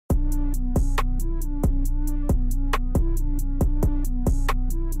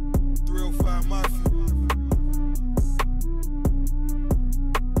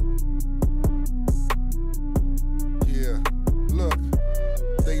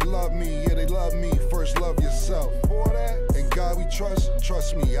love me, yeah, they love me. First love yourself. For that, and God we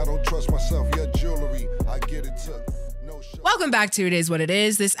trust me. I don't trust myself. Your jewelry, I get it took. Welcome back to It Is What It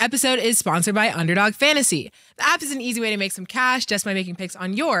Is. This episode is sponsored by Underdog Fantasy. The app is an easy way to make some cash just by making picks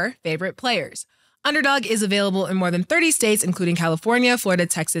on your favorite players. Underdog is available in more than 30 states, including California, Florida,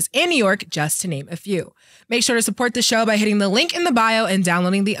 Texas, and New York, just to name a few. Make sure to support the show by hitting the link in the bio and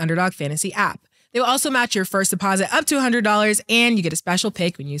downloading the Underdog Fantasy app. They will also match your first deposit up to $100, and you get a special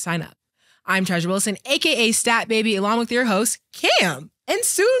pick when you sign up. I'm Treasure Wilson, aka Stat Baby, along with your host, Cam, and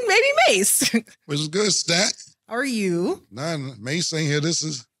soon maybe Mase. Which is good, Stat. How are you? Nah, Mase ain't here.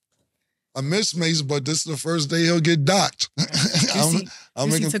 I miss Mase, but this is the first day he'll get docked.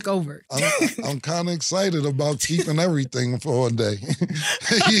 He took over. I'm kind of excited about keeping everything for a day.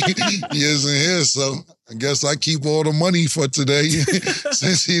 He isn't here, so I guess I keep all the money for today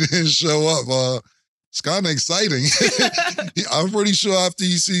since he didn't show up. It's kind of exciting. I'm pretty sure after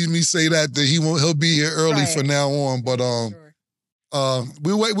he sees me say that he'll be here early from now on. But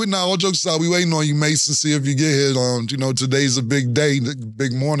we wait. Now all jokes aside, we waiting on you, Mason. See if you get here. Today's a big day,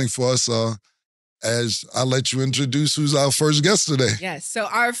 big morning for us. As I let you introduce who's our first guest today. Yes. So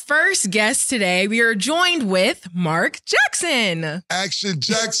our first guest today, we are joined with Mark Jackson. Action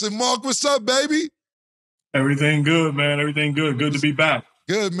Jackson. Mark, what's up, baby? Everything good, man. Everything good. Good to be back.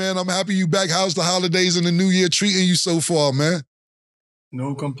 Good, man. I'm happy you back. How's the holidays and the new year treating you so far, man?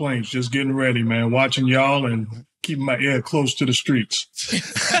 No complaints. Just getting ready, man. Watching y'all and keeping my ear close to the streets.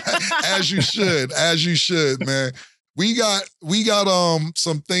 As you should, man. We got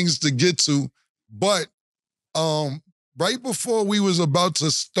some things to get to, but right before we was about to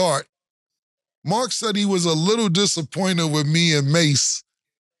start, Mark said he was a little disappointed with me and Mase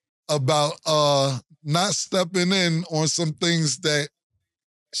about not stepping in on some things that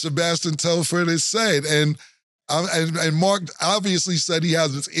Sebastian Telfair has said. And Mark obviously said he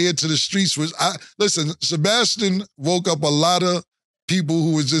has his ear to the streets. Listen, Sebastian woke up a lot of people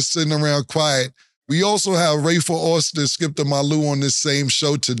who was just sitting around quiet. We also have Rayful Austin, Skip to Malou on this same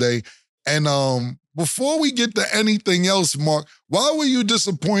show today. And before we get to anything else, Mark, why were you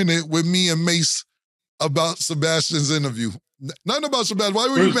disappointed with me and Mase about Sebastian's interview? Nothing about Sebastian. Why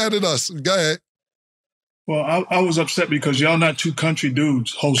were you mad at us? Go ahead. Well, I was upset because y'all not two country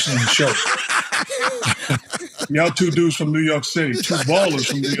dudes hosting the show. Y'all two dudes from New York City, two ballers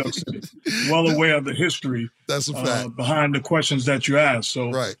from New York City, well aware of the history. That's a fact. Behind the questions that you asked.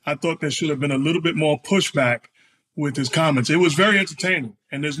 So I thought there should have been a little bit more pushback with his comments. It was very entertaining,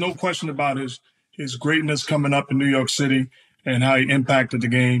 and there's no question about his greatness coming up in New York City and how he impacted the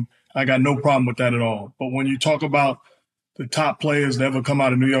game. I got no problem with that at all. But when you talk about the top players that ever come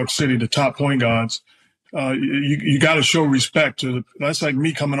out of New York City, the top point guards, you got to show respect to. That's like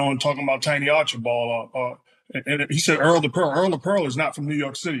me coming on talking about Tiny Archibald, and he said Earl the Pearl. Earl the Pearl is not from New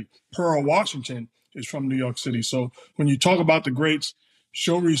York City. Pearl Washington is from New York City. So when you talk about the greats,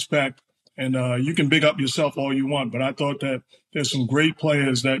 show respect, and you can big up yourself all you want. But I thought that there's some great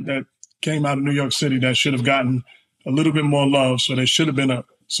players that came out of New York City that should have gotten a little bit more love. So there should have been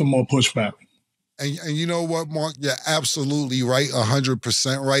some more pushback. And you know what, Mark? You're absolutely right,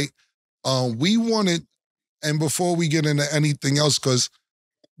 100% right. We wanted, and before we get into anything else, because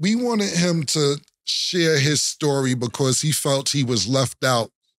we wanted him to share his story because he felt he was left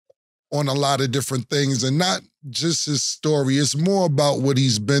out on a lot of different things, and not just his story. It's more about what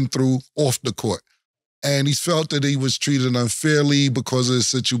he's been through off the court. And he felt that he was treated unfairly because of his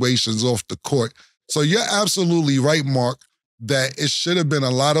situations off the court. So you're absolutely right, Mark, that it should have been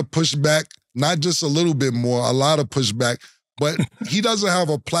a lot of pushback, not just a little bit more, a lot of pushback. But he doesn't have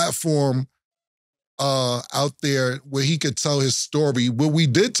a platform out there where he could tell his story. What we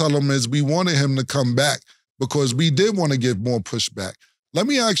did tell him is we wanted him to come back because we did want to give more pushback. Let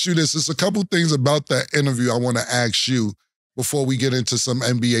me ask you this. There's a couple things about that interview I want to ask you before we get into some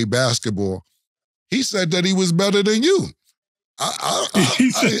NBA basketball. He said that he was better than you.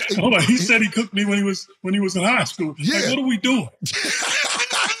 He said he cooked me when he was in high school. Yeah. Like, what are we doing?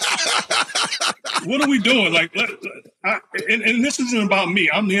 What are we doing? Like, and this isn't about me.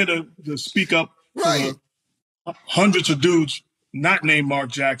 I'm here to speak up for hundreds of dudes not named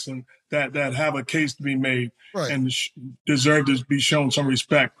Mark Jackson that have a case to be made and deserve to be shown some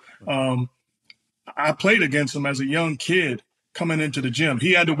respect. I played against him as a young kid coming into the gym.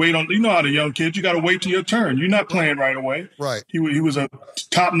 He had to wait on, how the young kids, you got to wait till your turn. You're not playing right away. Right. He was a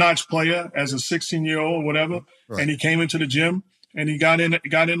top-notch player as a 16-year-old or whatever, and he came into the gym and he got into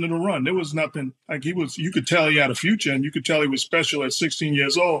the run. There was nothing, like you could tell he had a future and you could tell he was special at 16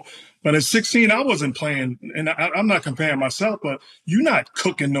 years old. But at 16, I wasn't playing, and I'm not comparing myself, but you're not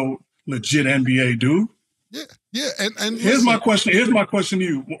cooking no legit NBA dude. Yeah. Yeah, and here's my question. Here's my question to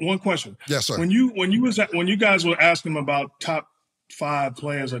you. One question. Yes, sir. When you guys were asking him about top 5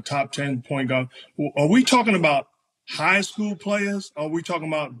 players or top 10 point guard, are we talking about high school players? Or are we talking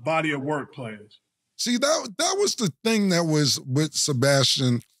about body of work players? See, that was the thing that was with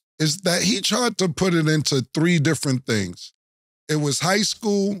Sebastian, is that he tried to put it into 3 different things. It was high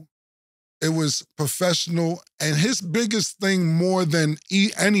school, it was professional, and his biggest thing more than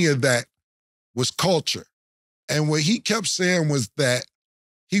any of that was culture. And what he kept saying was that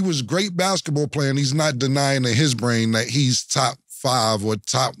he was a great basketball player, and he's not denying in his brain that he's top 5 or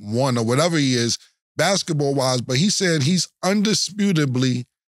top 1 or whatever he is basketball-wise, but he said he's undisputably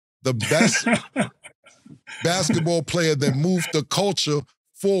the best basketball player that moved the culture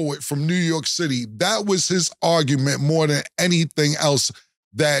forward from New York City. That was his argument more than anything else,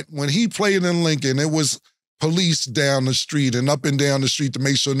 that when he played in Lincoln, it was police down the street and up and down the street to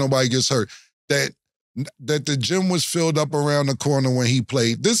make sure nobody gets hurt, that the gym was filled up around the corner when he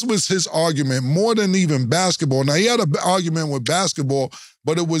played. This was his argument more than even basketball. Now, he had an argument with basketball,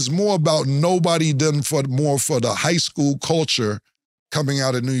 but it was more about nobody done more for the high school culture coming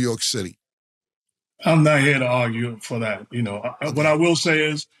out of New York City. I'm not here to argue for that. What I will say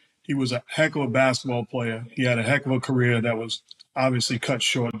is he was a heck of a basketball player. He had a heck of a career that was obviously cut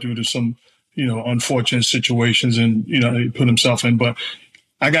short due to some, unfortunate situations and, he put himself in. But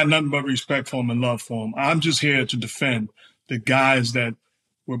I got nothing but respect for him and love for him. I'm just here to defend the guys that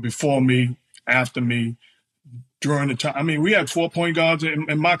were before me, after me, during the time. I mean, we had 4-point guards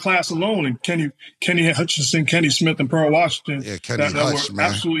in my class alone, and Kenny Hutchinson, Kenny Smith, and Pearl Washington. Yeah, Kenny Hutch, were man.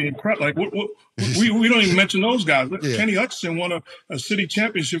 Absolutely incredible. Like, we don't even mention those guys. Yeah. Kenny Hutchinson won a city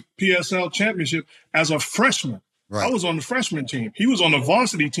championship, PSL championship, as a freshman. Right. I was on the freshman team. He was on the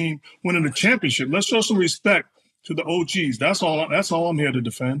varsity team winning the championship. Let's show some respect to the OGs. That's all I'm here to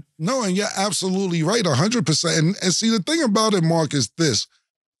defend. No, and you're absolutely right, 100%. And see, the thing about it, Mark, is this,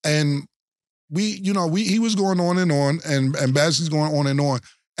 and he was going on, and Bassie's going on.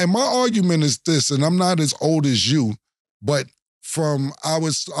 And my argument is this, and I'm not as old as you, but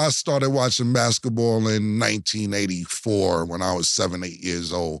I started watching basketball in 1984 when I was 7, 8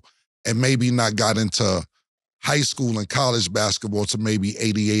 years old, and maybe not got into high school and college basketball to maybe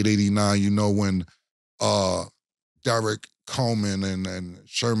 88, 89, when Derek Coleman and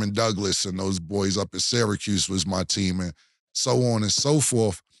Sherman Douglas and those boys up at Syracuse was my team, and so on and so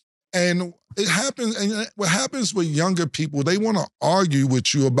forth. And it happens, and what happens with younger people, they want to argue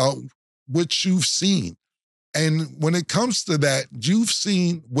with you about what you've seen. And when it comes to that, you've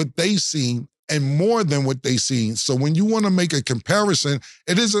seen what they've seen and more than what they've seen. So when you want to make a comparison,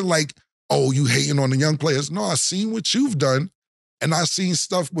 it isn't like, oh, you hating on the young players. No, I've seen what you've done, and I've seen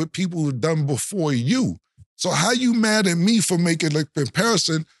stuff with people who've done before you. So how you mad at me for making a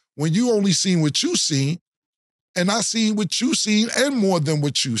comparison when you only seen what you seen, and I seen what you seen and more than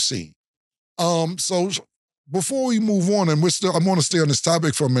what you seen? So before we move on, and I want to stay on this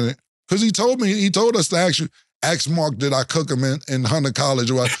topic for a minute, because he told us to ask Mark, did I cook him in Hunter College?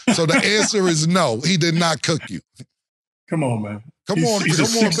 So the answer is no, he did not cook you. Come on, man. He's a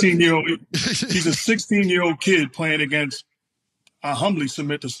 16-year-old. He's a 16-year-old kid playing against, I humbly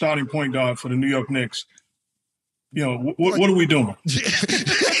submit, the starting point guard for the New York Knicks. What are we doing? He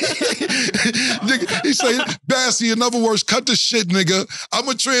said, Bassie, in other words, cut the shit, nigga. I'm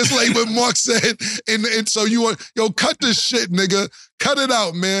going to translate what Mark said. And so cut this shit, nigga. Cut it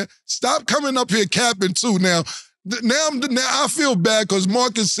out, man. Stop coming up here capping too. Now I feel bad because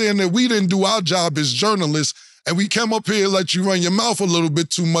Mark is saying that we didn't do our job as journalists, and we came up here and let you run your mouth a little bit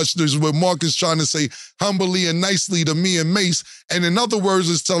too much. This is what Mark is trying to say humbly and nicely to me and Mase. And in other words,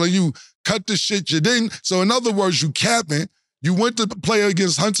 is telling you, cut the shit you didn't. So in other words, you capping. You went to play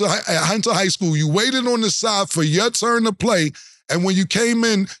against Hunter High School. You waited on the side for your turn to play. And when you came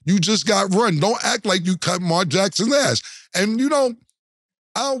in, you just got run. Don't act like you cut Mark Jackson's ass. And,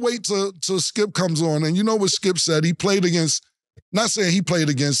 I'll wait till Skip comes on. And you know what Skip said? He played against, not saying he played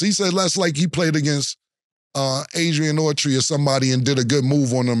against, he said less like he played against Adrian Autry or somebody and did a good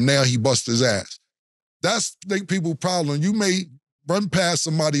move on him. Now he bust his ass. That's people's problem. You may run past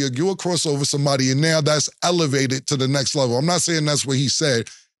somebody or go across over somebody, and now that's elevated to the next level. I'm not saying that's what he said.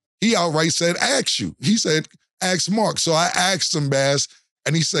 He outright said, ask you. He said, ask Mark. So I asked him, Bass,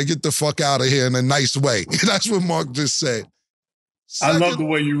 and he said, get the fuck out of here in a nice way. That's what Mark just said. Second, I love the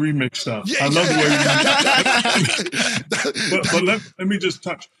way you remix stuff. Yeah, I love the way you remix. But let me just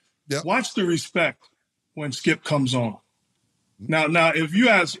touch. Yep. Watch the respect when Skip comes on. Now, if you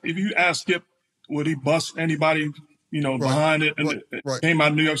ask Skip, would he bust anybody, behind it and came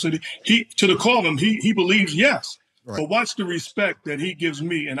out of New York City? To the call him, he believes yes. Right. But watch the respect that he gives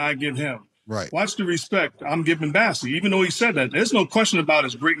me and I give him. Right. Watch the respect I'm giving Bassey. Even though he said that, there's no question about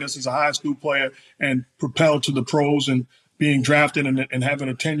his greatness as a high school player and propelled to the pros and being drafted and having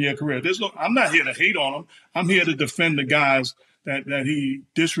a 10-year career. I'm not here to hate on him. I'm here to defend the guys that he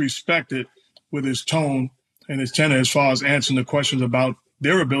disrespected with his tone and his tenor as far as answering the questions about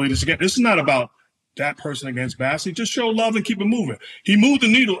their abilities to get. This is not about that person against Bassey. Just show love and keep it moving. He moved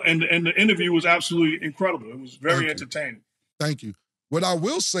the needle, and the interview was absolutely incredible. It was very entertaining. Thank you. What I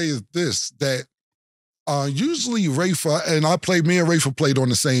will say is this, that usually Rafa, and me and Rafa played on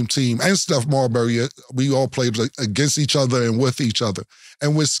the same team, and Steph Marbury, we all played against each other and with each other.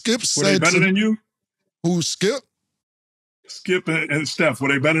 And when Skip said... Were they better than you? Who, Skip? Skip and Steph, were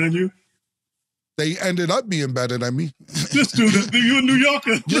they better than you? They ended up being better than me. This dude, you a New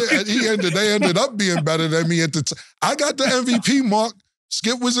Yorker? Yeah, they ended up being better than me at the time. I got the MVP, Mark.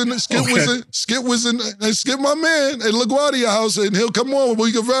 Skip was in, and Skip my man at LaGuardia House, and he'll come on,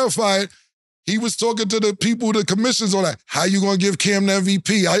 we can verify it. He was talking to the people, the commissions on that. How you gonna give Cam the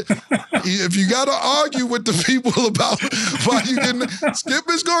MVP? If you gotta argue with the people about why you getting, Skip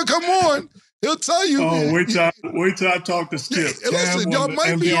is gonna come on. He'll tell you. Oh, wait till I talk to Skip. Yeah, listen, y'all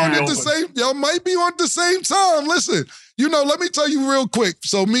might be on at the same. Y'all might be on at the same time. Listen, let me tell you real quick.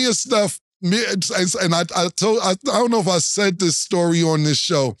 So me and Steph, and I don't know if I said this story on this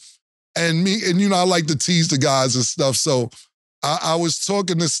show, and I like to tease the guys and stuff. So I was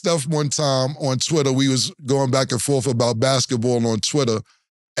talking to Steph one time on Twitter. We was going back and forth about basketball on Twitter.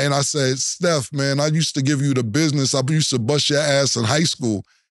 And I said, Steph, man, I used to give you the business. I used to bust your ass in high school.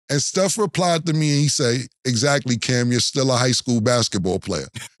 And Steph replied to me and he said, exactly, Cam, you're still a high school basketball player.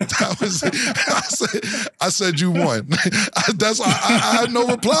 I said, you won. I had no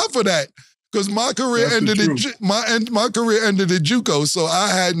reply for that because my career ended my career ended at JUCO, so I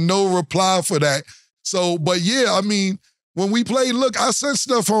had no reply for that. So, but yeah, I mean, when we played, look, I sent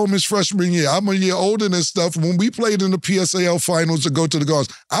Steph home his freshman year. I'm a year older than Steph. When we played in the PSAL finals to go to the Guards,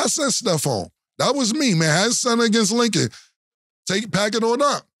 I sent Steph home. That was me, man. I had Center against Lincoln. Pack it on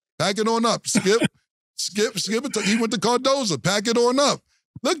up. Pack it on up. Skip, he went to Cardozo. Pack it on up.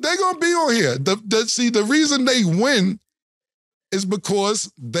 Look, they're going to be on here. The reason they win is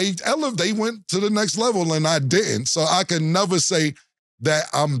because they went to the next level and I didn't. So I can never say that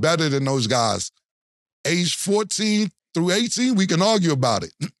I'm better than those guys. Age 14 through 18, we can argue about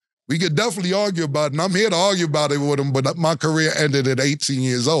it. We could definitely argue about it, and I'm here to argue about it with them, but my career ended at 18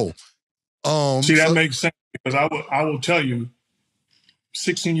 years old. That makes sense because I will tell you,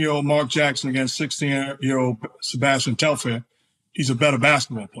 16-year-old Mark Jackson against 16-year-old Sebastian Telfair, he's a better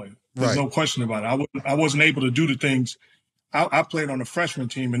basketball player. There's no question about it. I wasn't able to do the things. I played on a freshman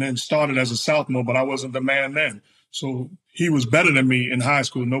team and then started as a sophomore, but I wasn't the man then. So he was better than me in high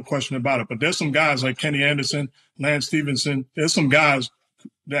school, no question about it. But there's some guys like Kenny Anderson, Lance Stevenson. There's some guys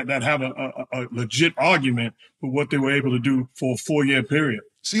that have a legit argument for what they were able to do for a 4-year period.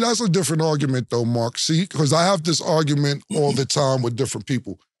 See, that's a different argument, though, Mark. See, because I have this argument all the time with different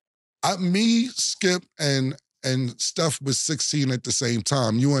people. Skip, and Steph was 16 at the same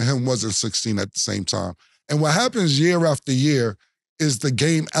time. You and him wasn't 16 at the same time. And what happens year after year is the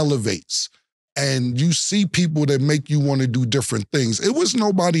game elevates. And you see people that make you want to do different things. It was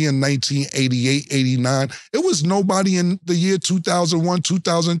nobody in 1988, 89. It was nobody in the year 2001,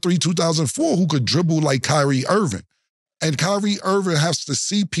 2003, 2004 who could dribble like Kyrie Irving. And Kyrie Irving has to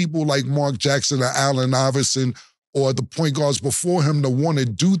see people like Mark Jackson or Allen Iverson or the point guards before him to want to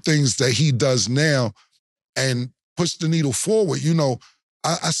do things that he does now and push the needle forward.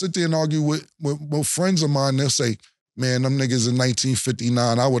 I sit there and argue with friends of mine. They'll say, man, them niggas in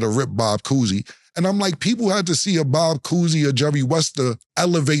 1959, I would have ripped Bob Cousy. And I'm like, people had to see a Bob Cousy or Jerry West to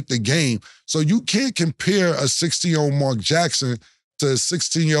elevate the game. So you can't compare a 16-year-old Mark Jackson to a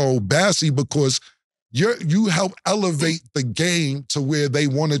 16-year-old Bassey because you help elevate the game to where they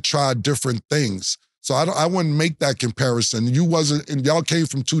want to try different things. So I wouldn't make that comparison. And y'all came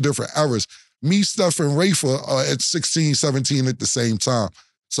from two different eras. Me, Steph, and Rafa are at 16, 17 at the same time.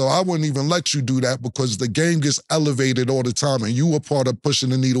 So I wouldn't even let you do that because the game gets elevated all the time and you were part of pushing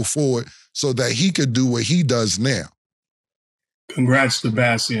the needle forward so that he could do what he does now. Congrats to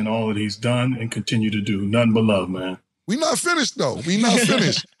Bassey and all that he's done and continue to do. Nothing but love, man. We not finished, though. We not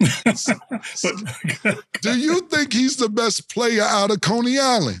finished. Do you think he's the best player out of Coney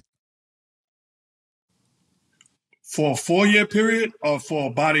Island? For a 4-year period or for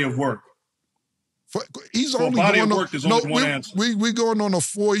a body of work? He's for only a body going of on, work, there's only one answer. We're going on a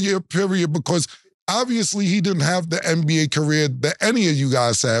 4-year period because obviously he didn't have the NBA career that any of you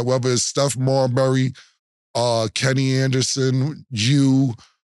guys had, whether it's Steph Marbury, Kenny Anderson,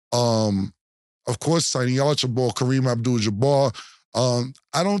 of course, Tiny Archibald, Kareem Abdul-Jabbar.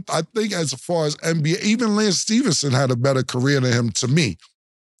 I think as far as NBA, even Lance Stevenson had a better career than him to me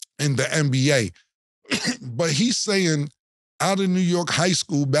in the NBA. But he's saying out of New York high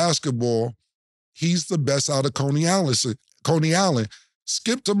school basketball, he's the best out of Coney Island.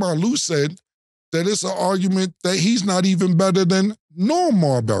 Skip Marlowe said that it's an argument that he's not even better than Norm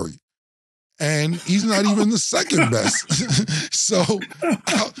Marbury. And he's not even the second best. So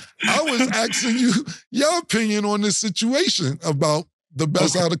I was asking you your opinion on this situation about the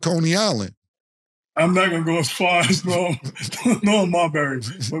best out of Coney Island. I'm not going to go as far as Norm Marbury.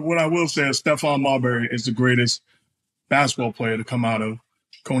 But what I will say is Stephon Marbury is the greatest basketball player to come out of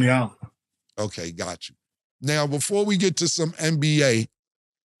Coney Island. Okay, got you. Now, before we get to some NBA,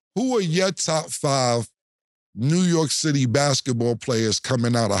 who are your top 5 New York City basketball players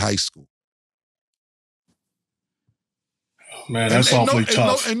coming out of high school? Man, that's awfully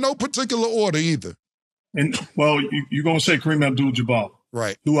tough. In no particular order either. And well, you're going to say Kareem Abdul-Jabbar.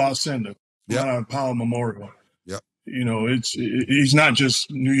 Right. Lou Alcindor. Yeah. Powell Memorial. Yeah. You know, he's not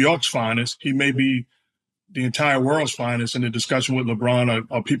just New York's finest. He may be the entire world's finest in the discussion with LeBron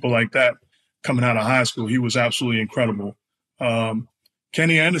or people like that coming out of high school. He was absolutely incredible.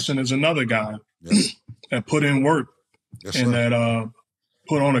 Kenny Anderson is another guy that put in work and that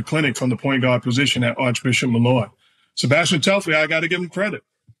put on a clinic from the point guard position at Archbishop Malloy. Sebastian Telfair, I got to give him credit.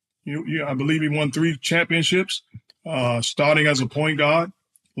 I believe he won 3 championships, starting as a point guard.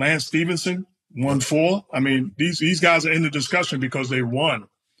 Lance Stevenson won 4. I mean, these guys are in the discussion because they won.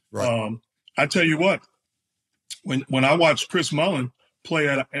 Right. I tell you what, when I watched Chris Mullin play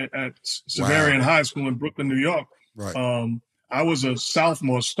at Severian High School in Brooklyn, New York, I was a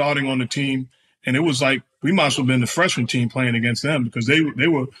sophomore starting on the team, and it was like we might as well have been the freshman team playing against them because they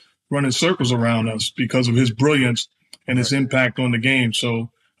were running circles around us because of his brilliance and his impact on the game. So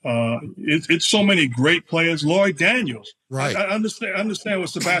it's so many great players. Lloyd Daniels. Right. I understand what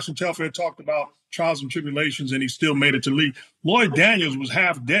Sebastian Telfair talked about, trials and tribulations, and he still made it to the league. Lloyd Daniels was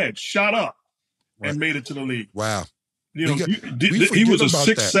half dead, shot up, and made it to the league. Wow. You know, he was a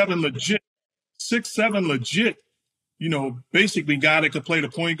 6'7" legit, you know, basically guy that could play the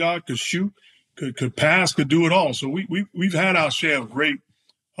point guard, could shoot, could pass, could do it all. So we've had our share of great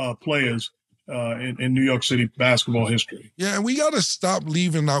players in New York City basketball history. Yeah, and we got to stop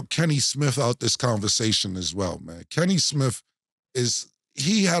leaving out Kenny Smith out this conversation as well, man. Kenny Smith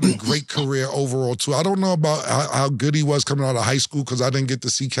he had a great career overall, too. I don't know about how good he was coming out of high school because I didn't get to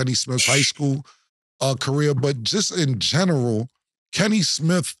see Kenny Smith's high school career, but just in general, Kenny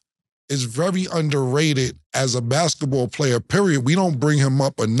Smith is very underrated as a basketball player, period. We don't bring him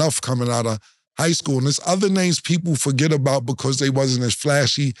up enough coming out of high school. And there's other names people forget about because they wasn't as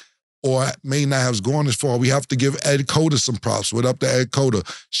flashy or may not have gone as far. We have to give Ed Cota some props. What up to Ed Cota,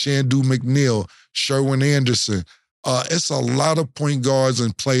 Shandu McNeil, Sherwin Anderson. It's a lot of point guards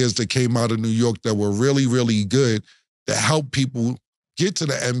and players that came out of New York that were really, really good that helped people get to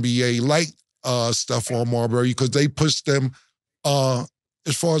the NBA, like Stephon Marbury, because they pushed them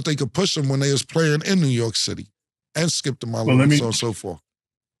as far as they could push them when they was playing in New York City, and Skip Marlowe, and so on and so forth.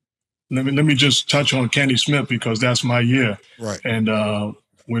 Let me just touch on Kenny Smith because that's my year. Right. And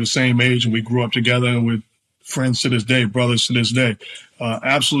we're the same age and we grew up together and we're friends to this day, brothers to this day.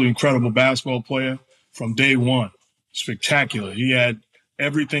 Absolutely incredible basketball player from day one. Spectacular. He had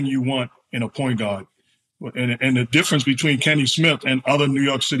everything you want in a point guard. And the difference between Kenny Smith and other New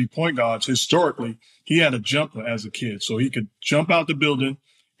York City point guards, historically, he had a jumper as a kid. So he could jump out the building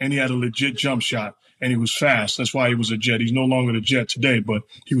and he had a legit jump shot. And he was fast. That's why he was a Jet. He's no longer the Jet today, but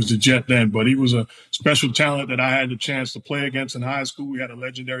he was the Jet then. But he was a special talent that I had the chance to play against in high school. We had a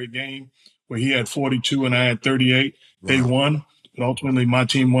legendary game where he had 42 and I had 38. Wow. They won. But ultimately, my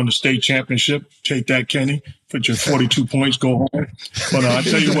team won the state championship. Take that, Kenny. Put your 42 points, go home. But I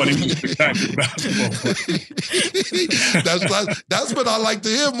tell you what, he was a spectacular basketball player. That's what I like to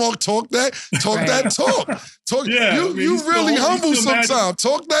hear, Mark. Talk that talk. Yeah, you really humble sometimes.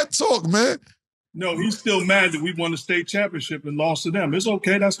 Talk that talk, man. No, he's still mad that we won the state championship and lost to them. It's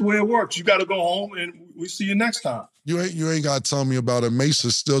okay. That's the way it works. You got to go home, and we see you next time. You ain't got to tell me about it. Mase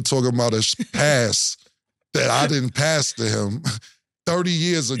is still talking about a pass that I didn't pass to him 30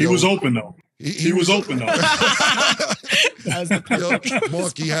 years ago. He was open, though. He was open, though.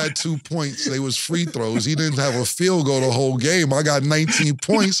 Marky had 2 points. They was free throws. He didn't have a field goal the whole game. I got 19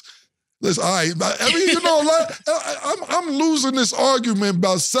 points. Listen, all right. I mean, I'm losing this argument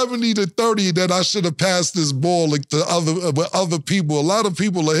about 70-30 that I should have passed this ball like to other people. A lot of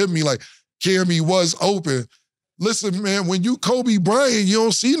people are hitting me like, Cammy was open. Listen, man, when you Kobe Bryant, you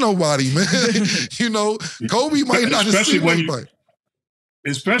don't see nobody, man. You know, Kobe might not have seen anybody.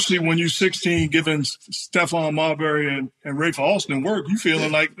 Especially when you're 16, giving Stephon Marbury and Rafe Alston work, you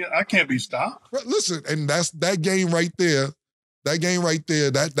feeling like I can't be stopped. Listen, and that's that game right there. That game right there,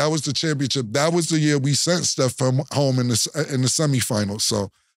 that was the championship. That was the year we sent Steph from home in the semifinals.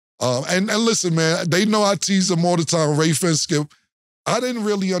 So, and listen, man, they know I tease them all the time. Rafe and Skip. I didn't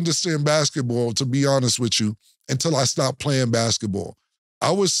really understand basketball, to be honest with you, until I stopped playing basketball.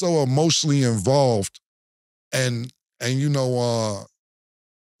 I was so emotionally involved, and you know,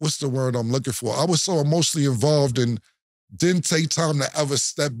 what's the word I'm looking for? I was so emotionally involved and didn't take time to ever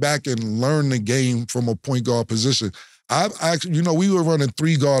step back and learn the game from a point guard position. You know, we were running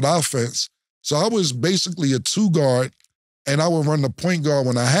 3-guard offense, so I was basically a 2-guard, and I would run the point guard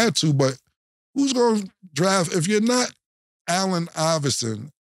when I had to, but who's going to draft, if you're not Allen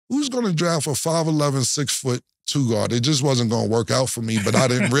Iverson, who's going to draft a 5'11", 6-foot 2-guard? It just wasn't going to work out for me, but I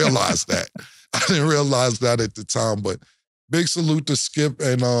didn't realize that. I didn't realize that at the time, but big salute to Skip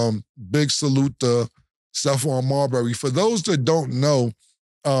and big salute to Stephon Marbury. For those that don't know,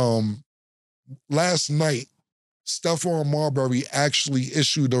 last night, Stephon Marbury actually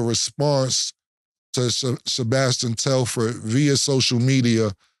issued a response to Sebastian Telfair via social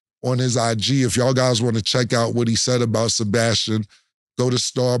media on his IG. If y'all guys want to check out what he said about Sebastian, go to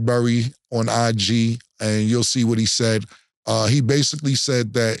Starbury on IG and you'll see what he said. He basically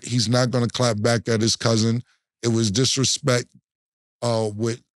said that he's not going to clap back at his cousin. It was disrespect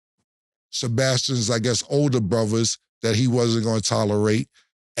with Sebastian's, I guess, older brothers that he wasn't going to tolerate.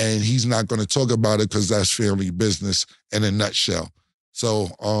 And he's not going to talk about it because that's family business in a nutshell. So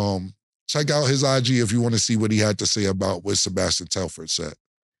check out his IG if you want to see what he had to say about what Sebastian Telfair said.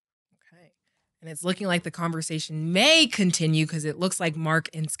 Okay. And it's looking like the conversation may continue because it looks like Mark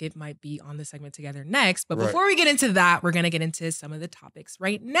and Skip might be on the segment together next. But before we get into that, we're going to get into some of the topics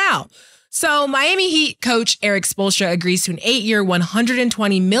right now. So Miami Heat coach Erik Spoelstra agrees to an 8-year,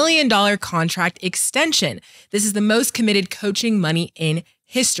 $120 million contract extension. This is the most committed coaching money in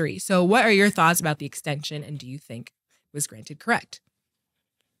history. So what are your thoughts about the extension, and do you think it was granted correct?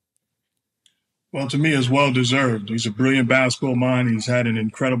 Well, to me, it's well-deserved. He's a brilliant basketball mind. He's had an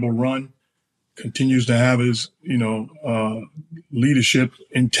incredible run, continues to have his, leadership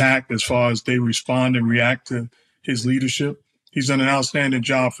intact as far as they respond and react to his leadership. He's done an outstanding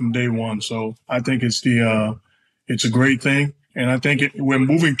job from day one. So I think it's a great thing. And I think we're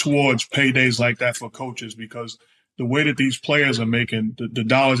moving towards paydays like that for coaches because the way that these players are making, the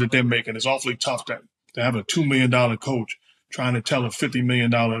dollars that they're making, is awfully tough to have a $2 million coach trying to tell a $50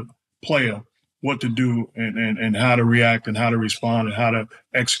 million player what to do and how to react and how to respond and how to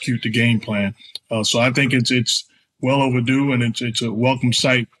execute the game plan. So I think it's well overdue, and it's a welcome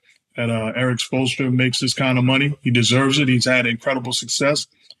sight that Erik Spoelstra makes this kind of money. He deserves it. He's had incredible success,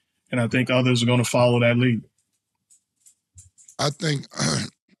 and I think others are going to follow that lead. I think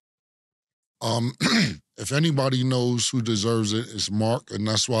if anybody knows who deserves it, it's Mark, and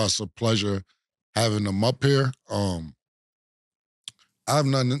that's why it's a pleasure having him up here. I have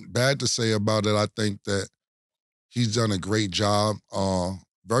nothing bad to say about it. I think that he's done a great job. I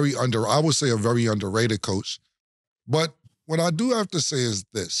would say a very underrated coach. But what I do have to say is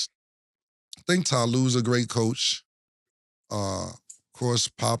this. I think Talu's a great coach. Of course,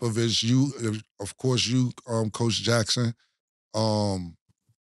 Popovich, Coach Jackson. I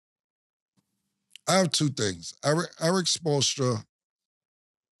have two things. Erik Spoelstra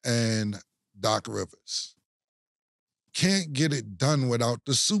and Doc Rivers can't get it done without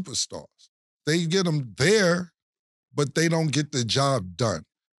the superstars. They get them there, but they don't get the job done.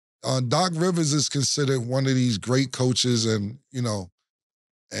 Doc Rivers is considered one of these great coaches, and I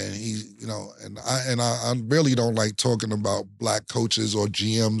really don't like talking about black coaches or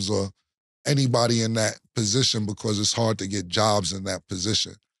GMs or anybody in that position because it's hard to get jobs in that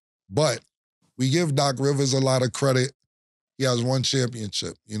position. But we give Doc Rivers a lot of credit. He has one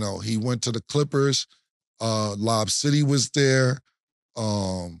championship. He went to the Clippers. Lob City was there.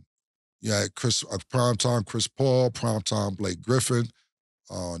 You had primetime Chris Paul, primetime Blake Griffin.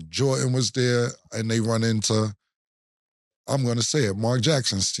 Jordan was there, and they run into, I'm going to say it, Mark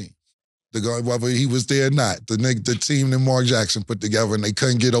Jackson's team. Whether he was there or not, the team that Mark Jackson put together, and they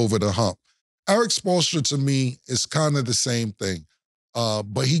couldn't get over the hump. Erik Spoelstra, to me, is kind of the same thing.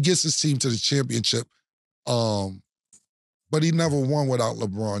 But he gets his team to the championship. But he never won without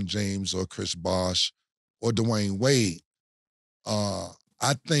LeBron James or Chris Bosh or Dwayne Wade.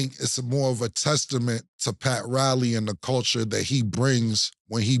 I think it's more of a testament to Pat Riley and the culture that he brings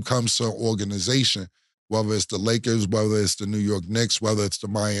when he comes to an organization, whether it's the Lakers, whether it's the New York Knicks, whether it's the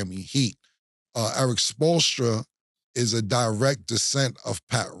Miami Heat. Erik Spoelstra is a direct descent of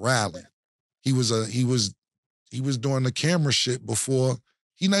Pat Riley. He was doing the camera shit before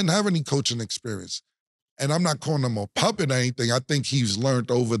He doesn't have any coaching experience. And I'm not calling him a puppet or anything. I think he's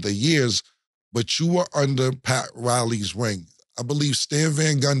learned over the years, but you were under Pat Riley's wing. I believe Stan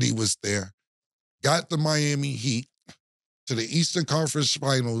Van Gundy was there, got the Miami Heat to the Eastern Conference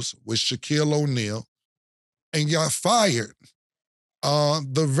Finals with Shaquille O'Neal, and got fired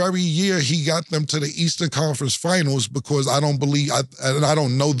the very year he got them to the Eastern Conference Finals, because I don't believe, and I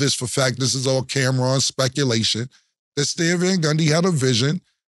don't know this for fact, this is all CAMRON speculation, that Stan Van Gundy had a vision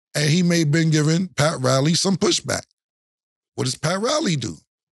and he may have been giving Pat Riley some pushback. What does Pat Riley do?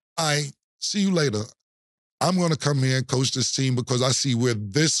 I see you later. I'm going to come here and coach this team because I see we're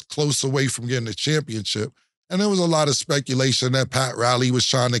this close away from getting a championship. And there was a lot of speculation that Pat Riley was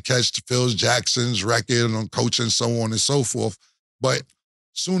trying to catch Phil Jackson's record on coaching, so on and so forth. But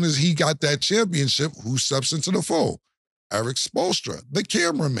soon as he got that championship, who steps into the fold? Eric Spoelstra, the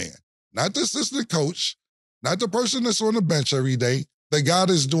cameraman, not the assistant coach, not the person that's on the bench every day, the guy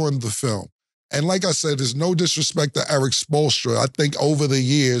that's doing the film. And like I said, there's no disrespect to Eric Spoelstra. I think over the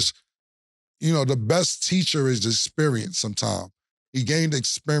years, you know, the best teacher is experience sometimes. He gained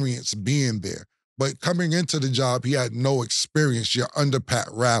experience being there. But coming into the job, he had no experience. You're under Pat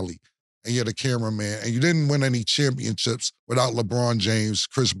Riley, and you're the cameraman, and you didn't win any championships without LeBron James,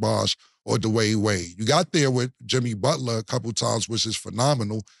 Chris Bosh, or Dwayne Wade. You got there with Jimmy Butler a couple times, which is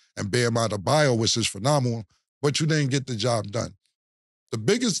phenomenal, and Bam Adebayo, which is phenomenal, but you didn't get the job done. The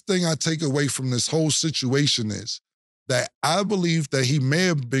biggest thing I take away from this whole situation is that I believe that he may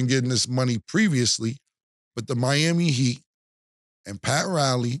have been getting this money previously, but the Miami Heat and Pat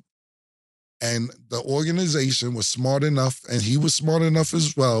Riley and the organization was smart enough, and he was smart enough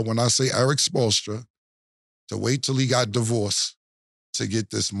as well, when I say Eric Spoelstra, to wait till he got divorced to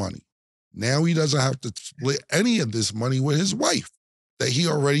get this money. Now he doesn't have to split any of this money with his wife that he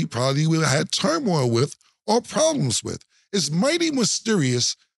already probably would have had turmoil with or problems with. It's mighty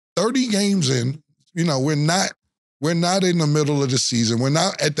mysterious. 30 games in, you know, we're not in the middle of the season. We're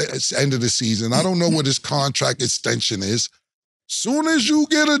not at the end of the season. I don't know what his contract extension is. Soon as you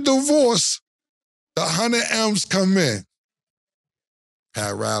get a divorce, the 100 M's come in.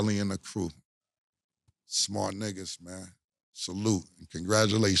 Pat Riley and the crew. Smart niggas, man. Salute and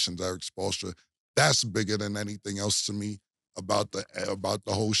congratulations, Eric Spoelstra. That's bigger than anything else to me about the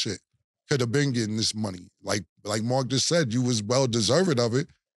whole shit. Could have been getting this money. Like Mark just said, you was well deserved of it.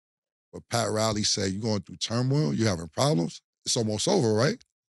 But Pat Riley said, you're going through turmoil, you're having problems. It's almost over, right?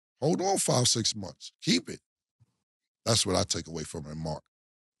 Hold on 5-6 months. Keep it. That's what I take away from it, Mark.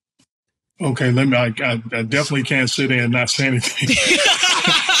 Okay, I definitely can't sit there and not say anything.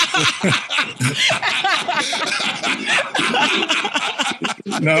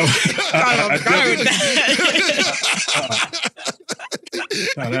 No,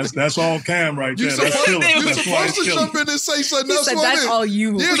 that's all Cam right there. That's killer. You're supposed to jump in and say something else. That's all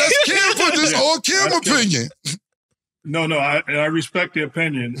you. Yeah, that's Cam, but this all Cam opinion. No, I respect the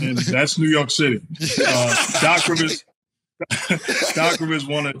opinion, and that's New York City. Doc Rivers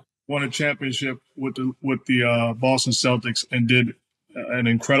won a championship with the Boston Celtics and did an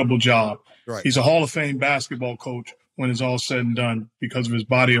incredible job. Right. He's a Hall of Fame basketball coach when it's all said and done because of his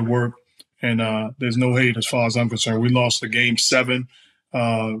body of work. And there's no hate as far as I'm concerned. We lost the Game 7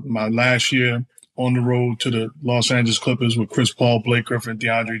 my last year on the road to the Los Angeles Clippers with Chris Paul, Blake Griffin,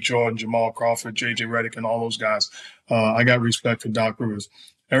 DeAndre Jordan, Jamal Crawford, J.J. Redick, and all those guys. I got respect for Doc Rivers.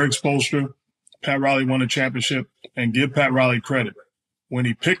 Eric Spoelstra, Pat Riley won a championship, and give Pat Riley credit. When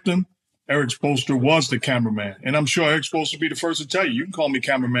he picked him, Eric Spoelstra was the cameraman. And I'm sure Eric Spoelstra will be the first to tell you, you can call me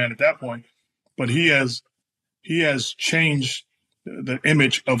cameraman at that point. But he has changed the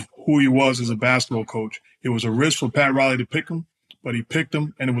image of who he was as a basketball coach. It was a risk for Pat Riley to pick him, but he picked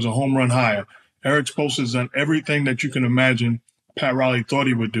him, and it was a home run hire. Eric Spoelstra has done everything that you can imagine Pat Riley thought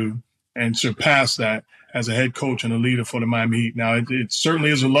he would do and surpassed that as a head coach and a leader for the Miami Heat. Now, it certainly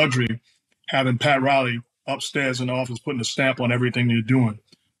is a luxury having Pat Riley upstairs in the office putting a stamp on everything you're doing.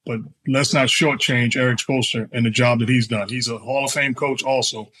 But let's not shortchange Eric Spoelstra and the job that he's done. He's a Hall of Fame coach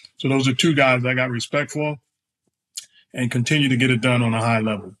also. So those are two guys I got respect for and continue to get it done on a high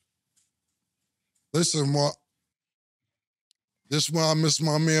level. Listen, Mark, this is why I miss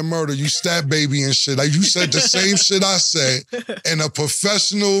my man Murder. You stat baby and shit. Like you said the same shit I said in a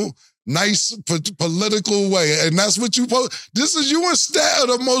professional, nice political way. And that's what you post. This is you and Stat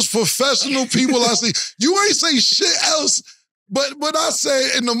are the most professional people I see. You ain't say shit else. But what I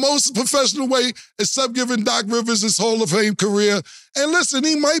say in the most professional way, except giving Doc Rivers his Hall of Fame career. And listen,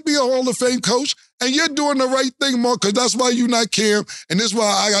 he might be a Hall of Fame coach, and you're doing the right thing, Mark, because that's why you not Cam, and this is why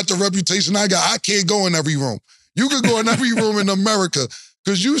I got the reputation I got. I can't go in every room. You can go in every room in America,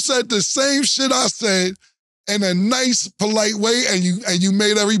 because you said the same shit I said in a nice, polite way, and you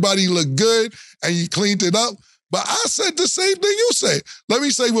made everybody look good, and you cleaned it up. But I said the same thing you said. Let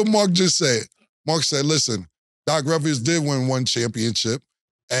me say what Mark just said. Mark said, listen, Doc Rivers did win one championship,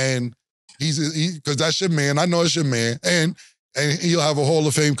 and because that's your man. I know it's your man, and he'll have a Hall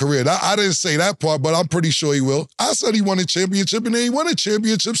of Fame career. I didn't say that part, but I'm pretty sure he will. I said he won a championship, and he won a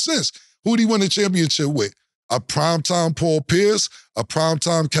championship since. Who did he win a championship with? A primetime Paul Pierce, a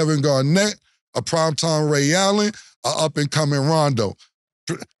primetime Kevin Garnett, a primetime Ray Allen, a up-and-coming Rondo.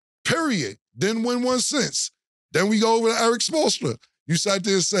 Period. Didn't win one since. Then we go over to Eric Spoelstra. You sat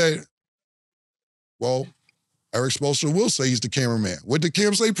there and said, well, Eric Spoelstra will say he's the cameraman. What did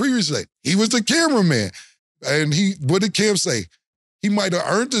Cam say previously? He was the cameraman. And what did Cam say? He might have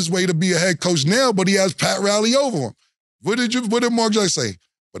earned his way to be a head coach now, but he has Pat Riley over him. What did Mark Jackson say?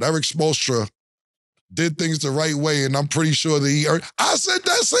 But Eric Spoelstra did things the right way, and I'm pretty sure that he earned. I said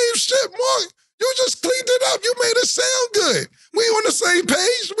that same shit, Mark. You just cleaned it up. You made it sound good. We on the same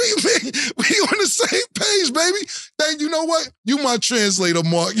page. We on the same page, baby. And you know what? You my translator,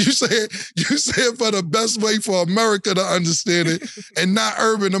 Mark. You said for the best way for America to understand it and not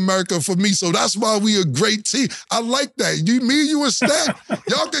urban America for me. So that's why we a great team. I like that. You and Stat,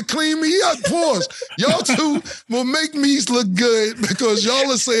 y'all can clean me up. Pause. Y'all two will make me look good because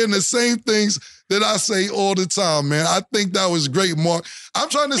y'all are saying the same things that I say all the time, man. I think that was great, Mark. I'm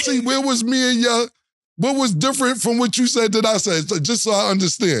trying to see where was me and y'all, what was different from what you said that I said, just so I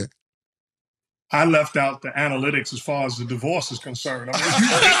understand. I left out the analytics as far as the divorce is concerned. You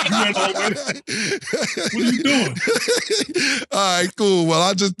went all the way. What are you doing? All right, cool. Well,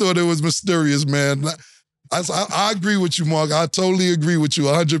 I just thought it was mysterious, man. I agree with you, Mark. I totally agree with you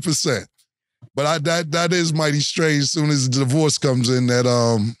 100%. But that is mighty strange as soon as the divorce comes in that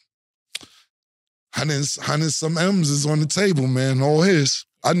Hunting some M's is on the table, man. All his.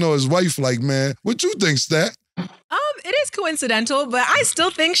 I know his wife like, man, what you think, Stat? It is coincidental, but I still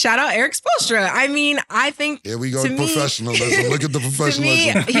think shout out Eric Spoelstra. I mean, I think here we go, professionalism. Look at the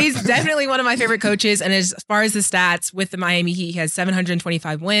professionalism. To me, he's definitely one of my favorite coaches. And as far as the stats with the Miami Heat, he has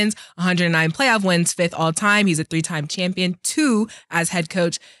 725 wins, 109 playoff wins, 5th all time. He's a 3-time champion, 2 as head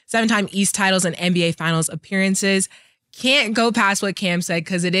coach, 7-time East titles and NBA Finals appearances. Can't go past what Cam said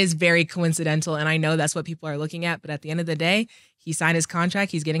because it is very coincidental, and I know that's what people are looking at. But at the end of the day, he signed his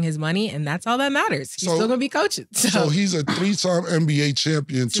contract, he's getting his money, and that's all that matters. He's still going to be coaching. So he's a 3-time NBA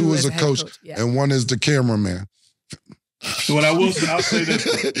champion, 2 as a coach, yeah. And 1 as the cameraman. So what I'll say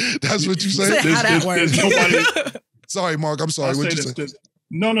this. That's what you say? There's nobody. Sorry, Mark, I'm sorry. What you say?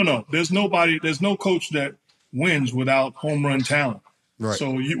 No. There's no coach that wins without home run talent. Right.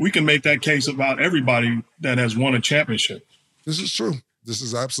 So we can make that case about everybody that has won a championship. This is true. This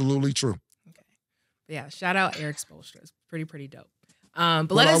is absolutely true. Okay. Yeah, shout out Eric Spoelstra. It's pretty dope.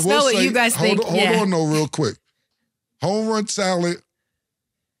 But let us know what you guys think. Hold on, though, real quick. Home run talent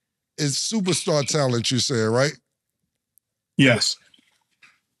is superstar talent, you said, right? Yes.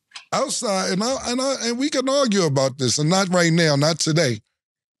 Outside, and we can argue about this, and not right now, not today.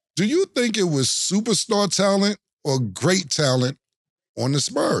 Do you think it was superstar talent or great talent on the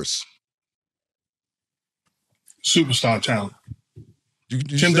Spurs? Superstar talent.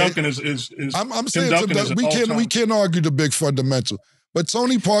 Tim Duncan is I'm saying Tim Duncan, we can't argue the big fundamental. But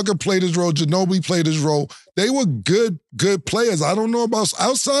Tony Parker played his role, Ginobili played his role. They were good players. I don't know about,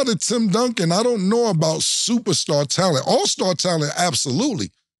 outside of Tim Duncan, I don't know about superstar talent. All-star talent,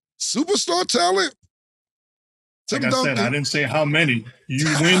 absolutely. Superstar talent? Like I said, I didn't say how many. You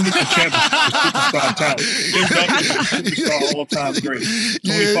win the championship with superstar talent. Tim Duncan is a superstar all-time great.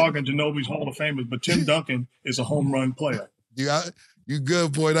 Tony Parker and Ginobili's Hall of Famers, but Tim Duncan is a home run player. Yeah, you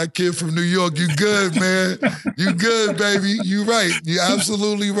good, boy. That kid from New York, you good, man. You good, baby. You right. You're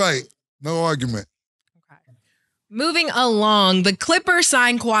absolutely right. No argument. Moving along, the Clippers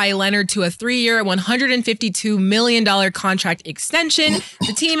signed Kawhi Leonard to a 3-year, $152 million contract extension.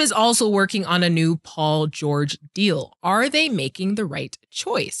 The team is also working on a new Paul George deal. Are they making the right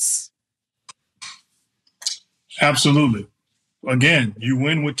choice? Absolutely. Again, you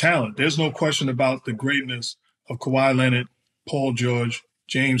win with talent. There's no question about the greatness of Kawhi Leonard, Paul George,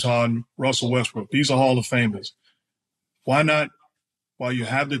 James Harden, Russell Westbrook. These are Hall of Famers. Why not, while you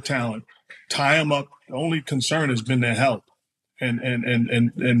have the talent, tie them up? The only concern has been their health.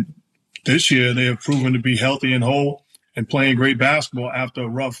 And this year they have proven to be healthy and whole and playing great basketball after a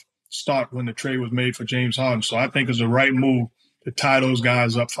rough start when the trade was made for James Harden. So I think it's the right move to tie those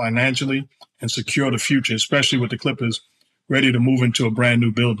guys up financially and secure the future, especially with the Clippers ready to move into a brand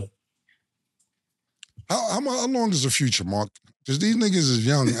new building. How long is the future, Mark? Because these niggas is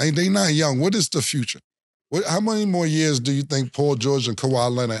young. They not young. What is the future? How many more years do you think Paul George and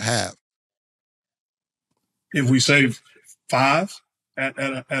Kawhi Leonard have? If we say 5 at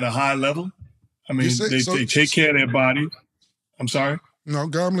a high level, I mean, they take care of their bodies. I'm sorry? No,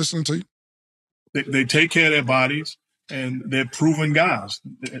 God, I'm listening to you. They take care of their bodies, and they're proven guys.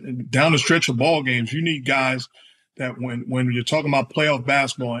 Down the stretch of ball games, you need guys that when you're talking about playoff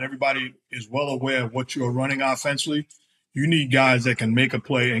basketball and everybody is well aware of what you're running offensively, you need guys that can make a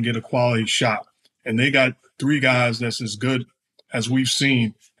play and get a quality shot. And they got 3 guys that's as good as we've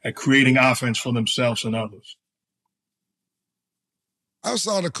seen at creating offense for themselves and others.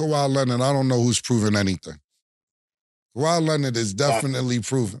 Outside of Kawhi Leonard, I don't know who's proven anything. Kawhi Leonard is definitely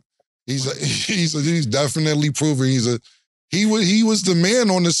proven. He's definitely proven. He was the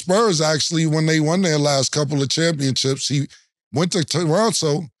man on the Spurs actually when they won their last couple of championships. He went to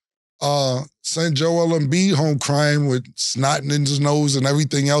Toronto, sent Joel Embiid home crying with snot in his nose and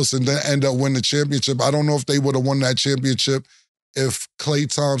everything else, and then end up winning the championship. I don't know if they would have won that championship if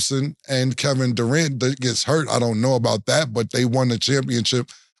Klay Thompson and Kevin Durant gets hurt. I don't know about that, but they won the championship,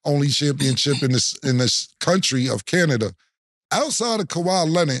 only championship in this country of Canada. Outside of Kawhi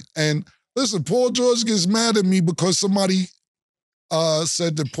Leonard, and listen, Paul George gets mad at me because somebody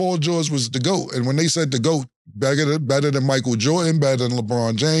said that Paul George was the GOAT. And when they said the GOAT, better than Michael Jordan, better than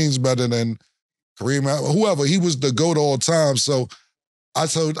LeBron James, better than Kareem, whoever, he was the GOAT all time. So I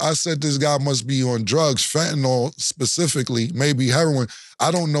said this guy must be on drugs, fentanyl specifically, maybe heroin.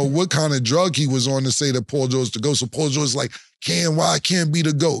 I don't know what kind of drug he was on to say that Paul George the GOAT. So Paul George is like, why I can't be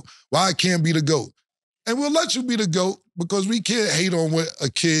the GOAT? Why I can't be the GOAT? And we'll let you be the GOAT because we can't hate on what a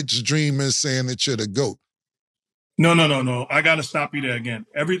kid's dream is saying that you're the GOAT. No. I got to stop you there again.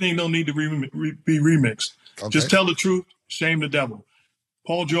 Everything don't need to be remixed. Okay. Just tell the truth, shame the devil.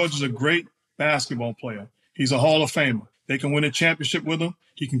 Paul George is a great basketball player. He's a Hall of Famer. They can win a championship with him.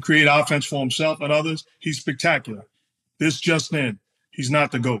 He can create offense for himself and others. He's spectacular. This just in, he's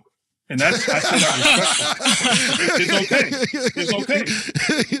not the GOAT. And that's, I said I respect it. It's okay.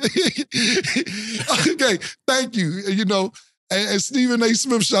 Okay, thank you. You know, and Stephen A.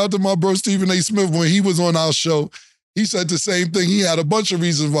 Smith, shout out to my bro Stephen A. Smith, when he was on our show, he said the same thing. He had a bunch of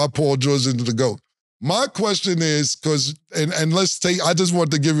reasons why Paul George is the GOAT. My question is, and let's take, I just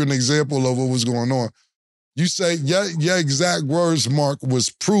want to give you an example of what was going on. You say, your exact words, Mark, was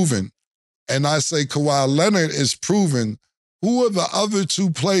proven. And I say Kawhi Leonard is proven. Who are the other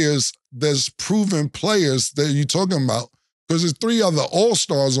 2 players that's proven players that you're talking about? Because there's 3 other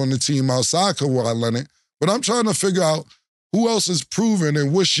all-stars on the team outside Kawhi Leonard. But I'm trying to figure out who else is proven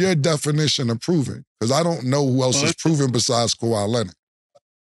and what's your definition of proven? Because I don't know who else is proven besides Kawhi Leonard.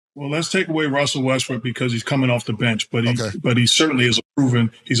 Well, let's take away Russell Westbrook because he's coming off the bench, but he certainly is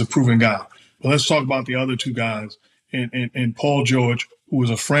he's a proven guy. But let's talk about the other 2 guys and Paul George, who was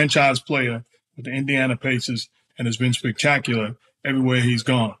a franchise player with the Indiana Pacers and has been spectacular everywhere he's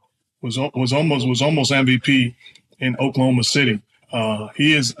gone. Was almost MVP in Oklahoma City.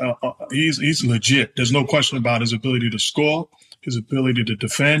 He's legit. There's no question about his ability to score, his ability to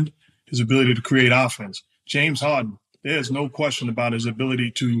defend, his ability to create offense. James Harden, there's no question about his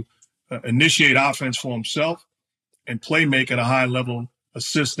ability to initiate offense for himself and play make at a high level,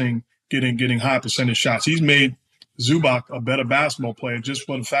 assisting, getting high percentage shots. He's made Zubac a better basketball player just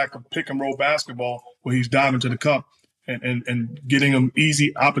for the fact of pick and roll basketball where he's diving to the cup and getting him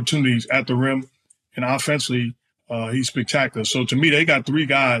easy opportunities at the rim. And offensively, he's spectacular. So to me, they got 3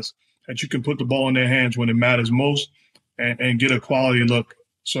 guys that you can put the ball in their hands when it matters most and get a quality look.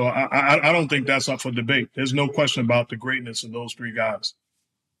 So I don't think that's up for debate. There's no question about the greatness of those 3 guys.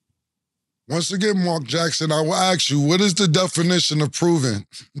 Once again, Mark Jackson, I will ask you, what is the definition of proven?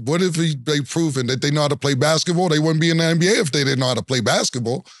 What if they proven that they know how to play basketball? They wouldn't be in the NBA if they didn't know how to play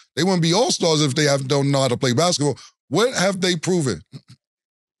basketball. They wouldn't be all-stars if they don't know how to play basketball. What have they proven?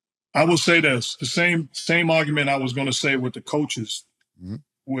 I will say this, the same argument I was going to say with the coaches,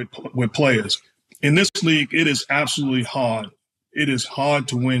 with players. In this league, it is absolutely hard. It is hard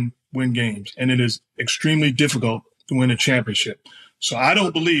to win games, and it is extremely difficult to win a championship. So I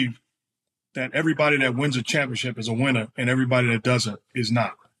don't believe that everybody that wins a championship is a winner and everybody that doesn't is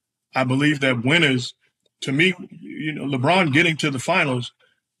not. I believe that winners, to me, LeBron getting to the finals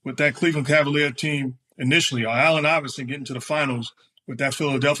with that Cleveland Cavalier team initially, or Allen Iverson getting to the finals with that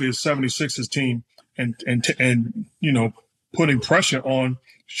Philadelphia 76ers team and putting pressure on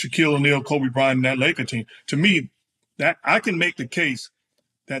Shaquille O'Neal, Kobe Bryant, and that Laker team. To me, that I can make the case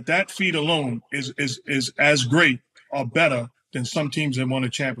that feat alone is as great or better than some teams that won a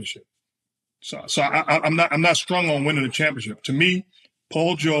championship. So I'm not strong on winning a championship. To me,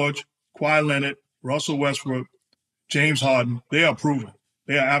 Paul George, Kawhi Leonard, Russell Westbrook, James Harden, they are proven.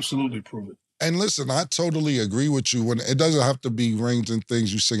 They are absolutely proven. And listen, I totally agree with you. When it doesn't have to be rings and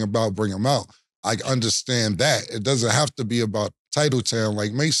things you sing about, bring them out. I understand that. It doesn't have to be about title town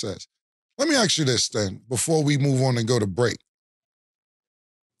like Mase says. Let me ask you this then, before we move on and go to break.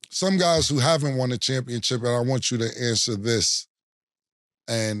 Some guys who haven't won a championship, and I want you to answer this,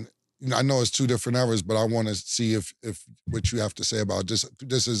 and I know it's two different eras, but I want to see if what you have to say about this.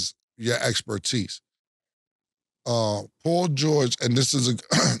 This is your expertise. Paul George, and this is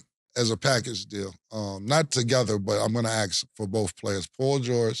as a package deal, not together, but I'm going to ask for both players. Paul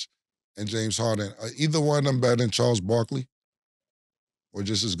George and James Harden, are either one of them better than Charles Barkley? Or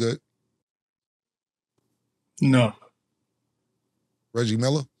just as good? No. Reggie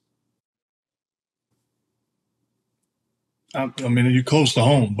Miller? I mean, you're close to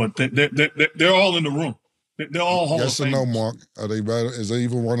home, but they're all in the room. They're all Hall of Famers. Yes or no, Mark? Are they better? Is there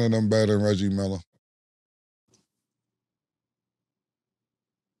even one of them better than Reggie Miller?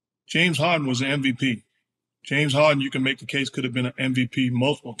 James Harden was an MVP. James Harden, you can make the case, could have been an MVP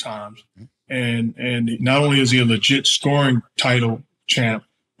multiple times. And not only is he a legit scoring title champ,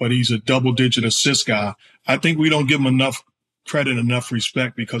 but he's a double-digit assist guy. I think we don't give him enough credit, enough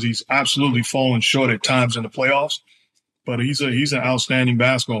respect, because he's absolutely fallen short at times in the playoffs. But he's an outstanding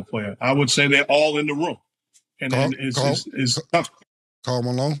basketball player. I would say they're all in the room. And it's tough. Karl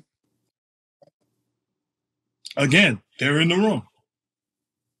Malone? Again, they're in the room.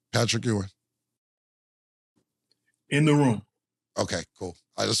 Patrick Ewing? In the room. Okay, cool.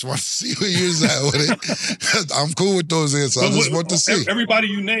 I just want to see where you're at with it. I'm cool with those answers. I just want to see. Everybody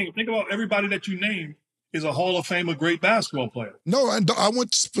you name, think about everybody that you name is a Hall of Famer, great basketball player. No, I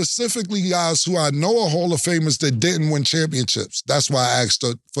want specifically guys who I know are Hall of Famers that didn't win championships. That's why I asked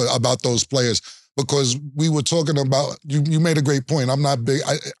about those players, because we were talking about, you made a great point. I'm not big,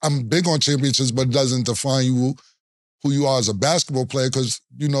 I'm big on championships, but it doesn't define you who you are as a basketball player, because,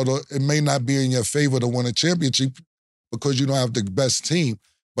 you know, it may not be in your favor to win a championship because you don't have the best team.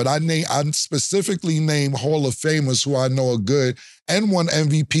 But I specifically name Hall of Famers who I know are good and won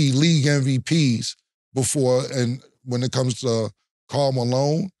MVP, league MVPs before, and when it comes to Karl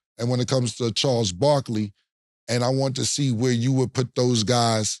Malone and when it comes to Charles Barkley, and I want to see where you would put those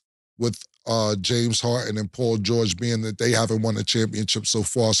guys with James Harden and Paul George, being that they haven't won a championship so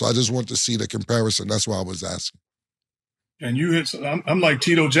far. So I just want to see the comparison. That's why I was asking. And you hit. I'm like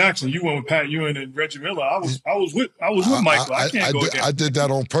Tito Jackson. You went with Pat Ewing and Reggie Miller. I was with Michael. I can't go against. I did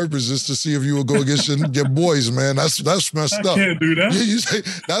that on purpose just to see if you would go against your boys, man. That's messed up. I can't do that. You say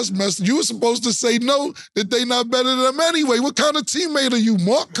that's messed. You were supposed to say no, that they not better than them anyway. What kind of teammate are you,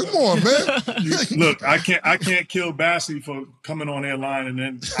 Mark? Come on, man. Look, I can't kill Bassey for coming on their line and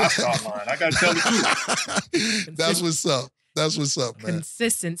then I start lying. I gotta tell the truth. That's what's up. That's what's up, man.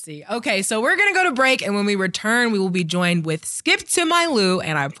 Consistency. Okay, so we're going to go to break, and when we return, we will be joined with Skip to My Lou,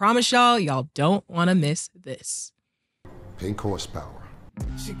 and I promise y'all don't want to miss this. Pink horsepower.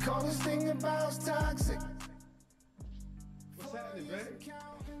 She called this thing about toxic. What's happening, baby?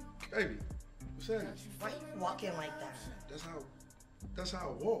 Baby, what's happening? Why you walking like that? That's how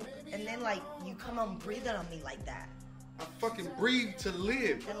I walk. And then, like, you come on breathing on me like that. I fucking breathe to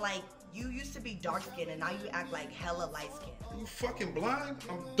live. And, like, you used to be dark-skinned, and now you act like hella light-skinned. Are you fucking blind?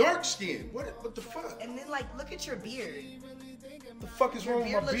 I'm dark-skinned. What the fuck? And then, like, look at your beard. The fuck is wrong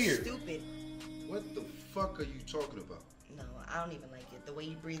with my beard? Your beard looks stupid. What the fuck are you talking about? No, I don't even like it. The way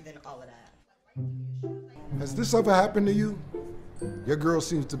you breathe in, all of that. Has this ever happened to you? Your girl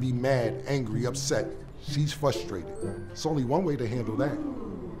seems to be mad, angry, upset. She's frustrated. It's only one way to handle that.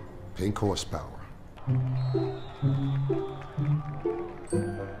 Pink horsepower.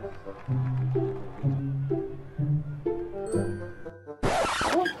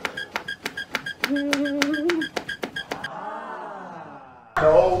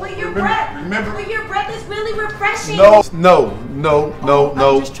 No. But your breath is really refreshing. No.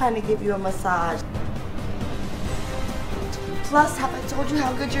 I'm just trying to give you a massage. Plus, have I told you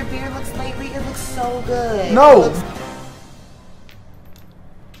how good your beard looks lately? It looks so good. No.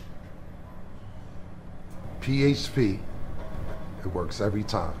 PHP. It works every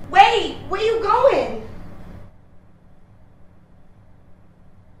time. Wait, where you going?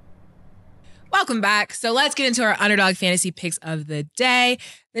 Welcome back. So let's get into our underdog fantasy picks of the day.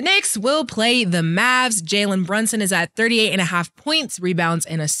 The Knicks will play the Mavs. Jalen Brunson is at 38.5 points, rebounds,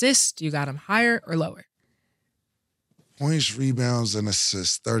 and assists. You got him higher or lower? Points, rebounds, and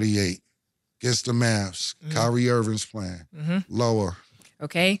assists, 38. Against the Mavs. Kyrie Irving's playing. Lower.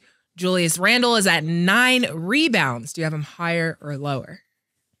 Okay. Julius Randle is at 9 rebounds. Do you have him higher or lower?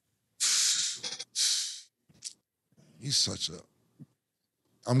 He's such a...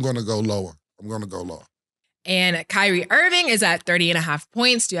 I'm going to go lower. And Kyrie Irving is at 30.5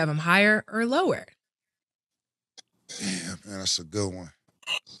 points. Do you have him higher or lower? Damn, man, that's a good one.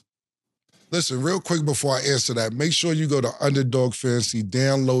 Listen, real quick before I answer that, make sure you go to Underdog Fantasy,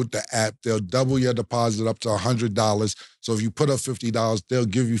 download the app. They'll double your deposit up to $100. So if you put up $50, they'll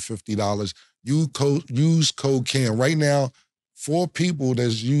give you $50. Use code CAM. Right now, 4 people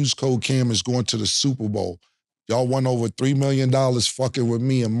that's used code CAM is going to the Super Bowl. Y'all won over $3 million fucking with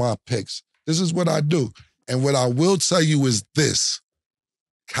me and my picks. This is what I do. And what I will tell you is this.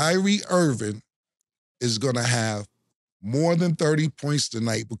 Kyrie Irving is going to have more than 30 points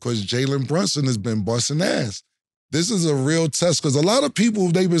tonight because Jalen Brunson has been busting ass. This is a real test because a lot of people,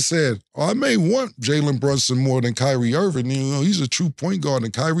 they've been saying, I may want Jalen Brunson more than Kyrie Irving. You know, he's a true point guard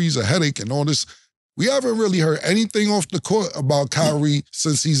and Kyrie's a headache and all this. We haven't really heard anything off the court about Kyrie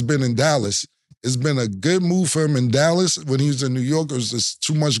since he's been in Dallas. It's been a good move for him in Dallas. When he was in New York, there was just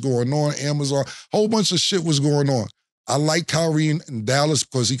too much going on. Amazon, a whole bunch of shit was going on. I like Kyrie in Dallas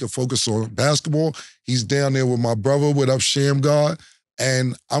because he can focus on basketball. He's down there with my brother, with up Sham God,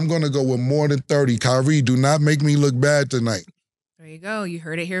 and I'm going to go with more than 30. Kyrie, do not make me look bad tonight. There you go. You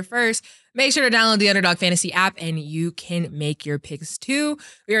heard it here first. Make sure to download the Underdog Fantasy app and you can make your picks too.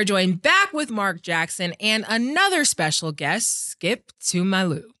 We are joined back with Mark Jackson and another special guest, Skip to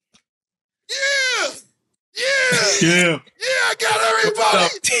Malou. Yeah! Yeah! Yeah! Yeah, I got everybody!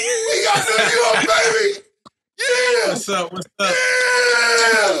 We got New York, baby! Yeah! What's up? What's up?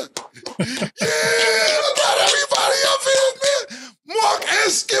 Yeah! Yeah! I got everybody up here, man! Mark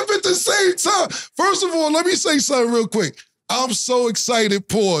and Skip at the same time. First of all, let me say something real quick. I'm so excited,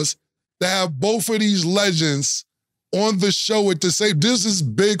 pause, to have both of these legends on the show at the same. This is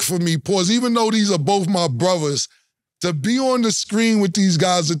big for me, pause. Even though these are both my brothers, to be on the screen with these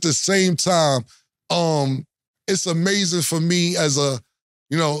guys at the same time, it's amazing for me as a,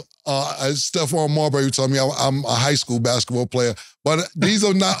 you know, as Stephon Marbury told me, I'm a high school basketball player. But these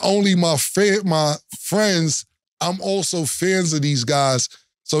are not only my friends, I'm also fans of these guys.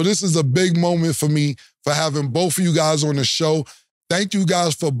 So this is a big moment for me for having both of you guys on the show. Thank you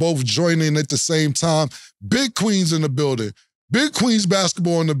guys for both joining at the same time. Big Queens in the building. Big Queens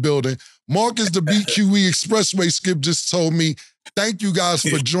basketball in the building. Mark is the BQE Expressway. Skip just told me. Thank you guys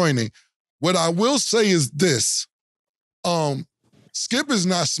for joining. What I will say is this. Skip is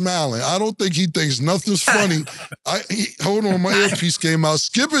not smiling. I don't think he thinks nothing's funny. Hold on, my earpiece came out.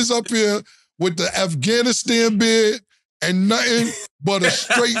 Skip is up here with the Afghanistan beard and nothing but a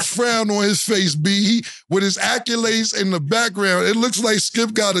straight frown on his face, B. With his accolades in the background, it looks like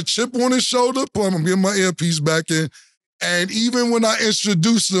Skip got a chip on his shoulder. I'm gonna get my earpiece back in. And even when I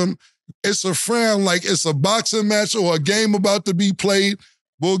introduce him, it's a frown like it's a boxing match or a game about to be played.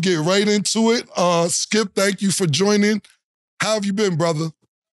 We'll get right into it. Skip, thank you for joining. How have you been, brother?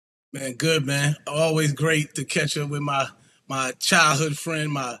 Man, good, man. Always great to catch up with my childhood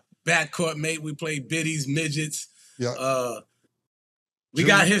friend, my backcourt mate. We played biddies, midgets. Yeah. We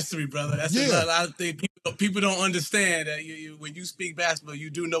got history, brother. That's I think people don't understand that you when you speak basketball, you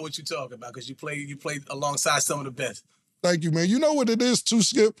do know what you're talking about because you played alongside some of the best. Thank you, man. You know what it is too,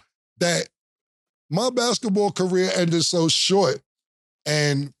 Skip? That my basketball career ended so short.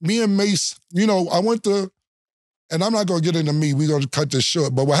 And me and Mase, you know, I went to, and I'm not going to get into me. We're going to cut this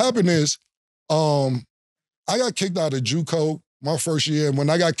short. But what happened is I got kicked out of JUCO my first year. And when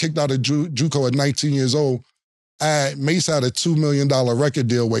I got kicked out of JUCO at 19 years old, Mase had a $2 million record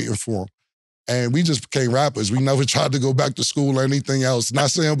deal waiting for him. And we just became rappers. We never tried to go back to school or anything else.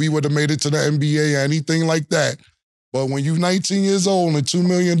 Not saying we would have made it to the NBA or anything like that. But when you're 19 years old and $2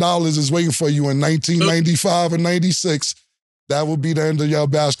 million is waiting for you in 1995 or 96, that would be the end of your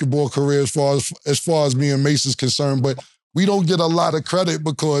basketball career as far as me and Mase is concerned. But we don't get a lot of credit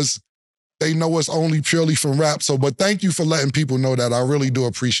because they know us only purely from rap. So, but thank you for letting people know that. I really do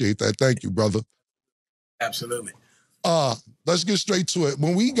appreciate that. Thank you, brother. Absolutely. Let's get straight to it.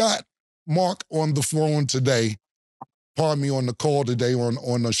 When we got Mark on the phone today, pardon me, on the call today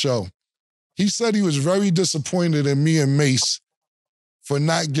on the show, he said he was very disappointed in me and Mase for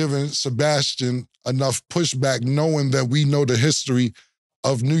not giving Sebastian enough pushback, knowing that we know the history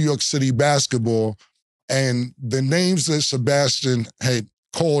of New York City basketball and the names that Sebastian had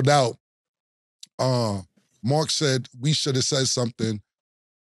called out. Mark said we should have said something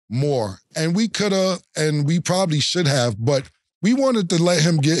more. And we could have, and we probably should have, but we wanted to let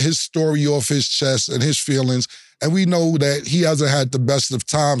him get his story off his chest and his feelings. And we know that he hasn't had the best of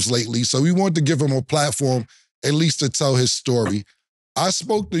times lately. So we wanted to give him a platform, at least to tell his story. I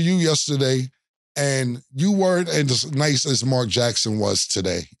spoke to you yesterday, and you weren't as nice as Mark Jackson was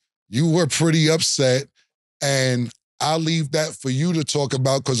today. You were pretty upset, and I'll leave that for you to talk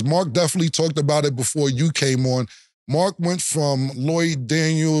about because Mark definitely talked about it before you came on. Mark went from Lloyd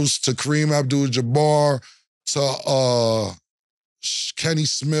Daniels to Kareem Abdul-Jabbar to Kenny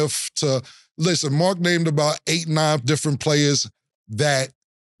Smith to, listen, Mark named about 8, 9 different players that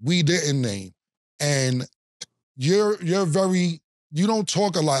we didn't name. And you're very, you don't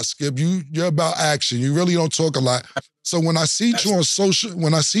talk a lot, Skip. You're about action. You really don't talk a lot. So when I see you on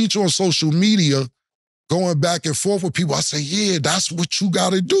social media going back and forth with people, I say, yeah, that's what you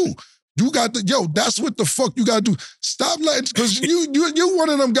gotta do. You got to, that's what the fuck you gotta do. Stop letting, because you one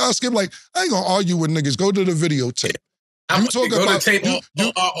of them guys, Skip, like, I ain't gonna argue with niggas. Go to the videotape. I'm gonna go to the tape, or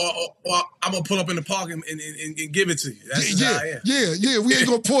I'm gonna pull up in the park and give it to you. That's how I am. Yeah. We ain't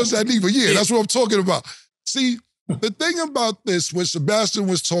gonna pause that neither. Yeah, that's what I'm talking about. See, the thing about this, when Sebastian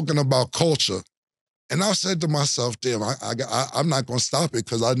was talking about culture, and I said to myself, damn, I'm not gonna stop it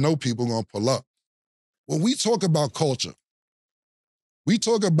because I know people gonna pull up. When we talk about culture, we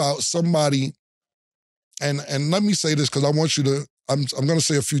talk about somebody, and let me say this because I want you to, I'm gonna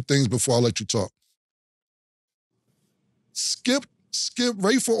say a few things before I let you talk. Skip,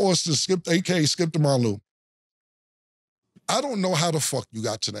 Rayford Austin, Skip, a.k.a. Skip the Marlou. I don't know how the fuck you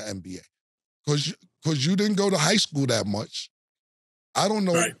got to the NBA. Because you didn't go to high school that much. I don't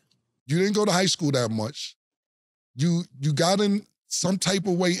know. Right. You didn't go to high school that much. You got in some type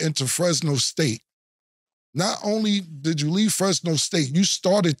of way into Fresno State. Not only did you leave Fresno State, you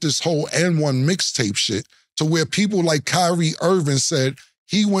started this whole N1 mixtape shit to where people like Kyrie Irving said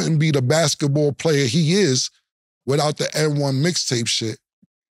he wouldn't be the basketball player he is without the N1 mixtape shit.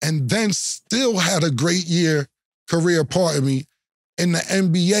 And then still had a great career, in the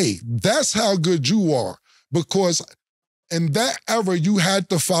NBA. That's how good you are. Because in that era, you had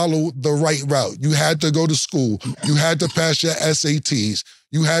to follow the right route. You had to go to school. You had to pass your SATs.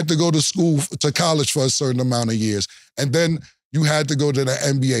 You had to go to college for a certain amount of years. And then you had to go to the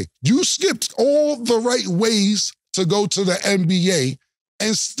NBA. You skipped all the right ways to go to the NBA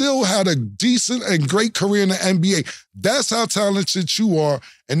and still had a decent and great career in the NBA. That's how talented you are,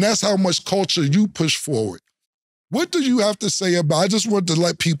 and that's how much culture you push forward. What do you have to say about, I just want to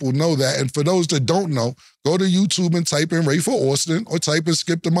let people know that, and for those that don't know, go to YouTube and type in Rayford Austin, or type in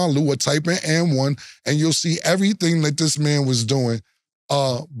Skip the Marlou, or type in N1, and you'll see everything that this man was doing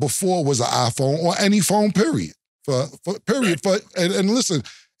before it was an iPhone, or any phone, period. And listen,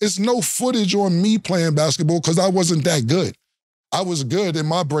 it's no footage on me playing basketball because I wasn't that good. I was good, in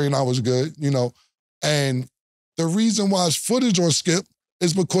my brain I was good, and the reason why it's footage on Skip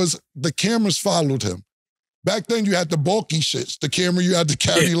is because the cameras followed him. Back then, you had the bulky shits. The camera you had to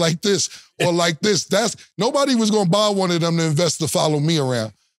carry like this or like this. Nobody was going to buy one of them to invest to follow me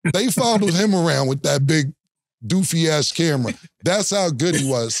around. They followed him around with that big doofy-ass camera. That's how good he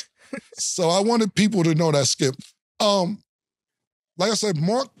was. So I wanted people to know that, Skip. Like I said,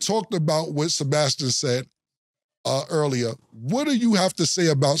 Mark talked about what Sebastian said earlier. What do you have to say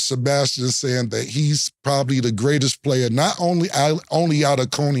about Sebastian saying that he's probably the greatest player, not only out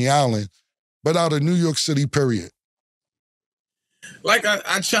of Coney Island, but out of New York City, period? Like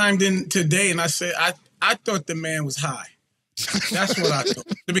I chimed in today and I said, I thought the man was high. That's what I thought,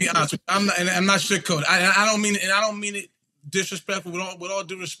 to be honest with you. I'm not sugarcoating. I don't mean it, and I don't mean it disrespectful with all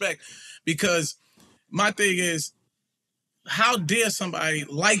due respect, because my thing is, how dare somebody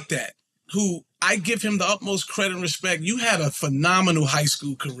like that, who I give him the utmost credit and respect. You had a phenomenal high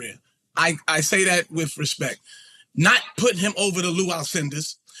school career. I say that with respect. Not putting him over the Lou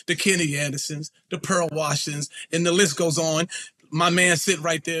Alcindors, the Kenny Andersons, the Pearl Washingtons, and the list goes on. My man sitting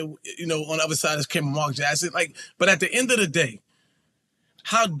right there, on the other side is CAMRON, Mark Jackson. But at the end of the day,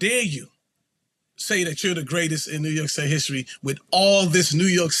 how dare you say that you're the greatest in New York City history with all this New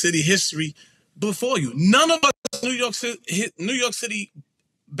York City history before you? None of us New York City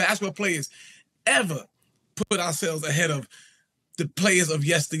basketball players ever put ourselves ahead of the players of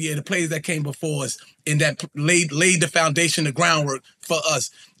yesteryear, the players that came before us, and that laid the foundation, the groundwork for us.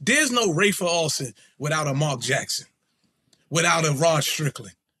 There's no Rayford Austin without a Mark Jackson, without a Rod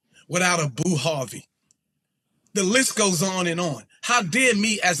Strickland, without a Boo Harvey. The list goes on and on. How dare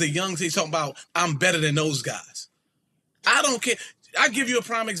me as a young kid talking about I'm better than those guys? I don't care. I'll give you a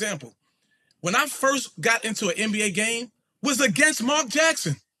prime example. When I first got into an NBA game, was against Mark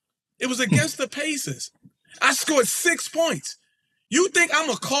Jackson. It was against the Pacers. I scored 6 points. You think I'm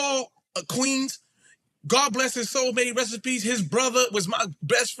going to call Queens? God bless his soul, may he rest in peace. His brother was my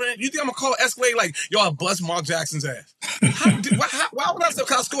best friend. You think I'm going to call Escalade like, yo, I bust Mark Jackson's ass? Why would I say,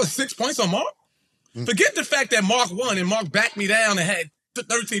 I scored 6 points on Mark? Forget the fact that Mark won and Mark backed me down and had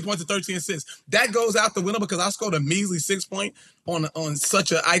 13 points and 13 assists. That goes out the window because I scored a measly 6 point on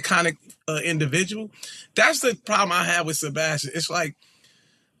such an iconic individual. That's the problem I have with Sebastian. It's like,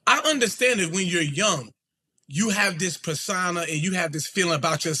 I understand that when you're young, you have this persona and you have this feeling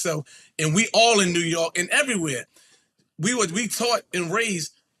about yourself, and we all in New York and everywhere we taught and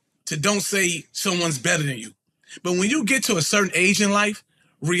raised to don't say someone's better than you. But when you get to a certain age in life,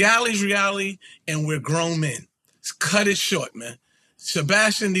 reality is reality, and we're grown men. Cut it short, man.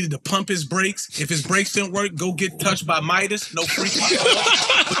 Sebastian needed to pump his brakes. If his brakes didn't work, go get touched by Midas. No free.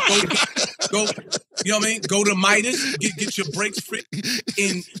 Go, you know what I mean? Go to Midas, get your brakes free,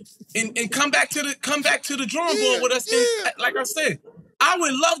 and come back to the drawing board with us. And, like I said, I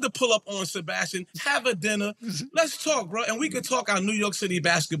would love to pull up on Sebastian, have a dinner, let's talk, bro, and we could talk our New York City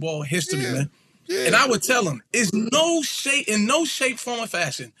basketball history, man. Yeah. And I would tell him, in no shape, form, or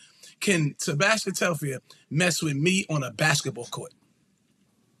fashion can Sebastian Telfair mess with me on a basketball court.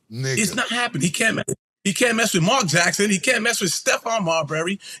 Nigga. It's not happening. He can't mess with Mark Jackson. He can't mess with Stephon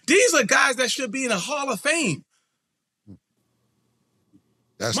Marbury. These are guys that should be in the Hall of Fame.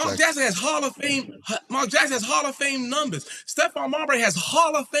 Mark Jackson has Hall of Fame. Mark Jackson has Hall of Fame numbers. Stephon Marbury has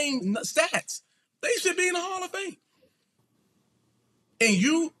Hall of Fame stats. They should be in the Hall of Fame. And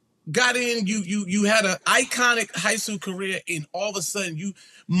you got in. You had an iconic high school career, and all of a sudden,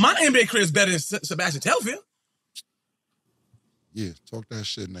 my NBA career is better than Sebastian Telfair. Yeah, talk that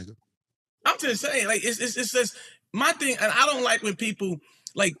shit, nigga. I'm just saying, like, it's just my thing, and I don't like when people,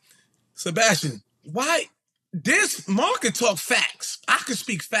 like, Sebastian, why, Mark could talk facts. I could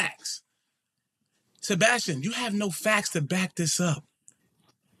speak facts. Sebastian, you have no facts to back this up.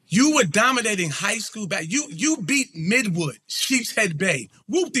 You were dominating high school back. You beat Midwood, Sheepshead Bay.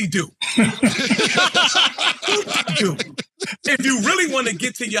 Whoop-de-doo. Whoop-de-doo. If you really want to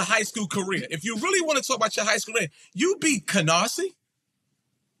get to your high school career, if you really want to talk about your high school career, you beat Canarsie.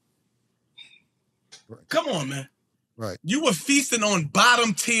 Right. Come on, man. Right. You were feasting on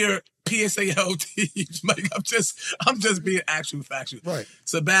bottom tier PSAL teams. Like, I'm just being actual factual. Right.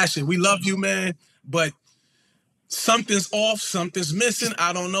 Sebastian, we love you, man, but something's off, something's missing.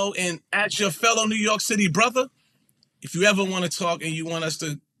 I don't know. And as your fellow New York City brother, if you ever want to talk and you want us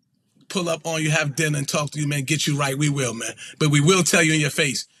to pull up on you, have dinner and talk to you, man, get you right, we will, man. But we will tell you in your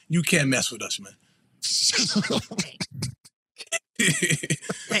face, you can't mess with us, man.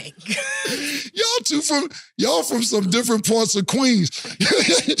 Y'all from some different parts of Queens.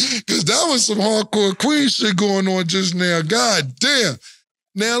 Because that was some hardcore Queens shit going on just now. God damn.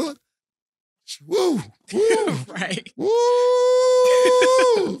 Now, woo. Right. Woo.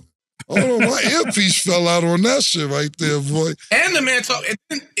 Oh, my earpiece fell out on that shit right there, boy. And the man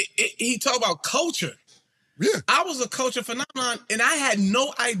he talked about culture. Yeah. I was a culture phenomenon, and I had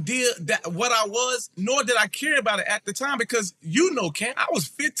no idea that what I was, nor did I care about it at the time, because Cam, I was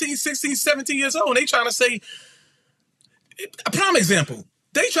 15, 16, 17 years old, and they trying to say, a prime example,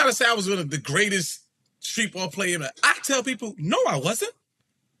 they try to say I was one of the greatest street ball players. I tell people, no, I wasn't.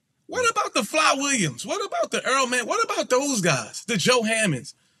 What about the Fly Williams? What about the Earl Man? What about those guys? The Joe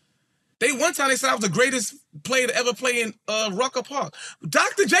Hammonds? One time they said I was the greatest player to ever play in Rucker Park.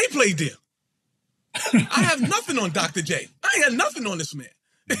 Dr. J played there. I have nothing on Dr. J. I ain't got nothing on this man.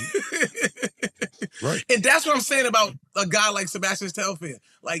 Right. And that's what I'm saying about a guy like Sebastian Telfair.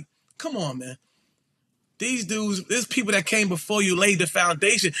 Like, come on, man. These dudes, there's people that came before you laid the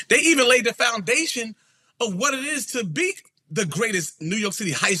foundation. They even laid the foundation of what it is to be the greatest New York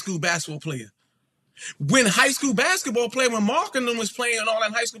City high school basketball player. When high school basketball player, when Mark and them was playing and all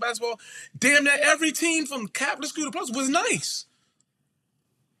that high school basketball, damn near every team from Catholic school to plus was nice.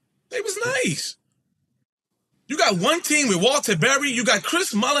 They was nice. You got one team with Walter Berry. You got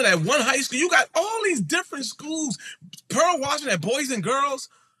Chris Mullen at one high school. You got all these different schools. Pearl Washington at boys and girls.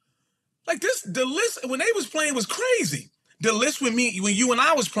 Like this, the list when they was playing was crazy. The list with me when you and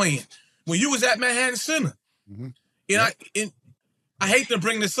I was playing, when you was at Manhattan Center. Mm-hmm. And I hate to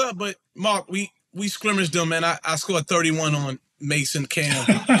bring this up, but Mark, we scrimmaged them, man. I scored 31 on Mason, Cam,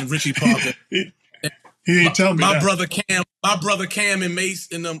 and Richie Parker. He ain't tell me my brother Cam and Mase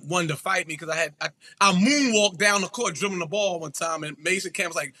and them wanted to fight me because I moonwalked down the court dribbling the ball one time, and Mase and Cam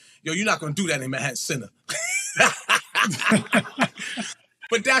was like, "Yo, you're not gonna do that in Manhattan Center."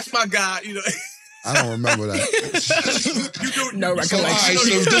 But that's my guy, you know. I don't remember that. You do no recollection. All right,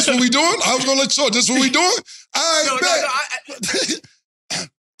 so this what we doing? I was gonna let you know. This what we doing? All right,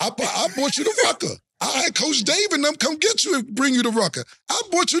 I bought you the Rucker. All right, Coach Dave and them come get you and bring you the Rucker. I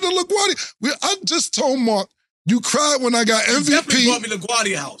bought you the LaGuardia. I just told Mark, you cried when I got MVP. You definitely bought me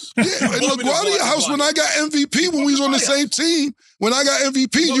LaGuardia house. Yeah, LaGuardia house when I got MVP, when we was on the same team. When I got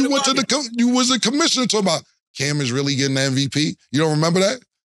MVP, you went to you was a commissioner talking about, Cam is really getting the MVP. You don't remember that?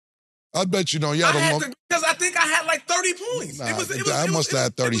 I bet you don't. Because I think I had like 30 points. Nah, I must have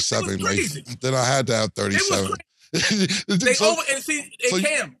had 37, mate. Then I had to have 37. Cam,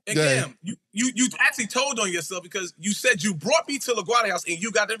 you actually told on yourself because you said you brought me to LaGuardia House and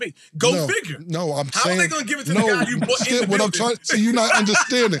you got the ring. Go figure. No, I'm saying. How are they going to give it to the guy you brought Skip, in what I'm trying. See, you're not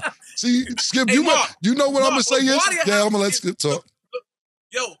understanding. See, Skip, you know what I'm gonna say is. Yeah, I'm gonna let Skip talk.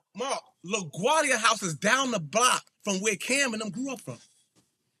 Yo, Mark, LaGuardia House is down the block from where Cam and them grew up from.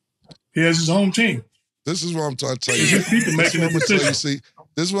 He has his home team. This is what I'm trying to tell you. This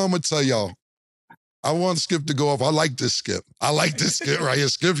is what I'm gonna tell y'all. I want Skip to go off. I like this Skip. Right here.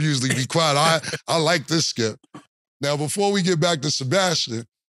 Skip usually be quiet. I like this Skip. Now, before we get back to Sebastian,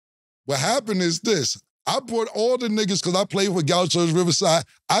 what happened is this. I brought all the niggas, because I played with Gauchos Riverside.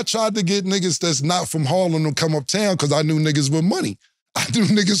 I tried to get niggas that's not from Harlem to come uptown because I knew niggas with money. I knew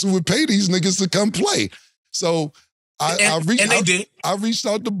niggas who would pay these niggas to come play. So I reached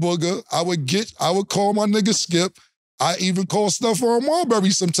out to Booger. I would call my nigga Skip. I even called stuff on Marbury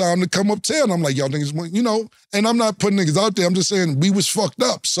sometime to come uptown. I'm like, y'all niggas, you know, and I'm not putting niggas out there. I'm just saying we was fucked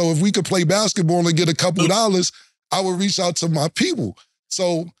up. So if we could play basketball and get a couple dollars, I would reach out to my people.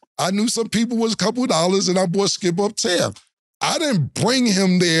 So I knew some people was a couple dollars and I brought Skip uptown. I didn't bring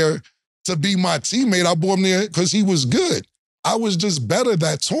him there to be my teammate. I brought him there because he was good. I was just better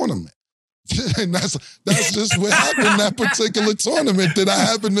that tournament. And that's just what happened that particular tournament, that I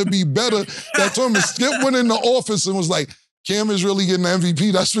happened to be better that tournament. Skip went in the office and was like, Cam is really getting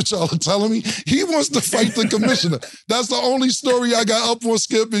MVP. That's what y'all are telling me. He wants to fight the commissioner. That's the only story I got up on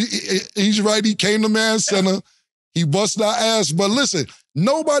Skip. He's right. He came to Man Center. He busted our ass. But listen,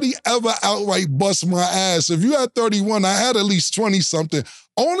 nobody ever outright bust my ass. If you had 31, I had at least 20-something.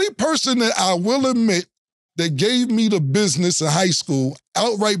 Only person that I will admit that gave me the business in high school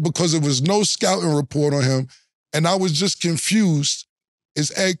outright because there was no scouting report on him and I was just confused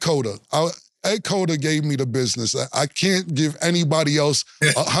is Ed Coda. Ed Coda gave me the business. I can't give anybody else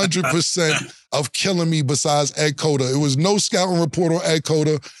 100% of killing me besides Ed Coda. It was no scouting report on Ed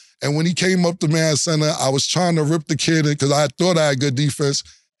Coda. And when he came up to Man Center, I was trying to rip the kid in because I thought I had good defense,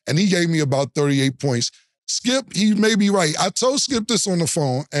 and he gave me about 38 points. Skip, he may be right. I told Skip this on the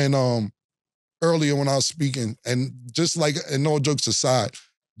phone and earlier when I was speaking, and just like, and no jokes aside,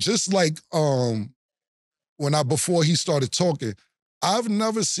 just like before he started talking, I've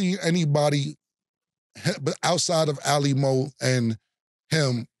never seen anybody outside of Ali Mo and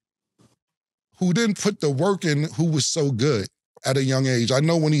him who didn't put the work in who was so good at a young age. I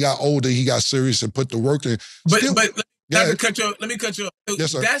know when he got older, he got serious and put the work in. But let me cut you off.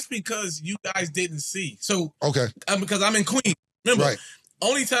 Yes, sir. That's because you guys didn't see. So, okay. Because I'm in Queens. Remember, right.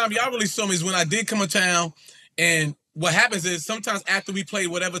 Only time y'all really saw me is when I did come to town. And what happens is sometimes after we played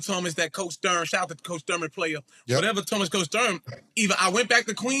whatever tournaments that Coach Stern, shout out to Coach Stern player, whatever tournaments Coach Stern, either I went back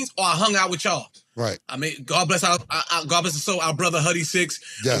to Queens or I hung out with y'all. Right. I mean, God bless God bless his soul, our brother Huddy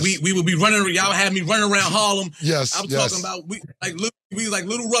 6. Yes. We would be running, y'all had me running around Harlem. Yes. I'm talking about we like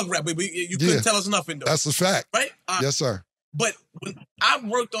little rug rat, but you couldn't tell us nothing though. That's a fact. Right? Yes, sir. But when I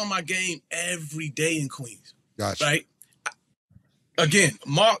worked on my game every day in Queens. Gotcha. Right? Again,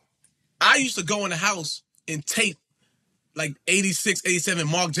 Mark, I used to go in the house and tape like 86, 87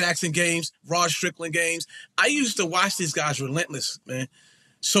 Mark Jackson games, Rod Strickland games. I used to watch these guys relentless, man.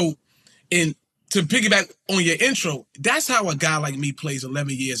 So, to piggyback on your intro, that's how a guy like me plays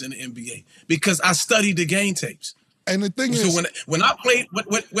 11 years in the NBA, because I studied the game tapes. And the thing is, when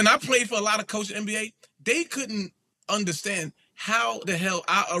I played for a lot of coaches in the NBA, they couldn't understand how the hell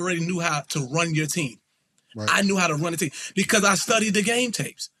I already knew how to run your team. Right. I knew how to run the team because I studied the game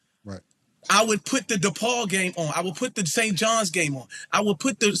tapes. Right. I would put the DePaul game on. I would put the St. John's game on. I would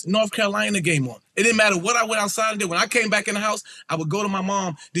put the North Carolina game on. It didn't matter what I went outside and did. When I came back in the house, I would go to my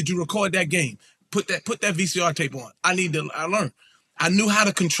mom. Did you record that game? Put that VCR tape on. I learned. I knew how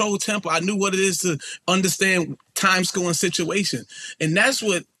to control tempo. I knew what it is to understand time scoring situation. And that's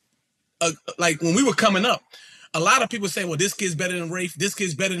what, like when we were coming up, a lot of people saying, well, this kid's better than Rafe. This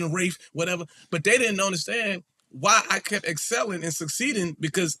kid's better than Rafe, whatever. But they didn't understand why I kept excelling and succeeding,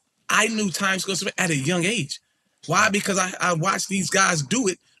 because I knew time scoring at a young age. Why? Because I watched these guys do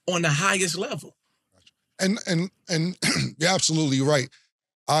it on the highest level. And you're absolutely right.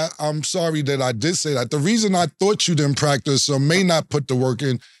 I'm sorry that I did say that. The reason I thought you didn't practice or may not put the work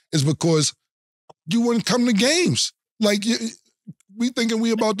in is because you wouldn't come to games. Like, we thinking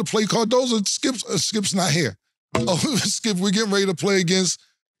we about to play Cardozo. Skip's not here. Oh, Skip, we're getting ready to play against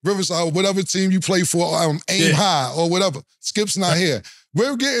Riverside or whatever team you play for, Aim High or whatever. Skip's not here.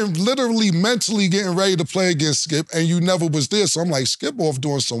 We're literally mentally getting ready to play against Skip, and you never was there. So I'm like, Skip off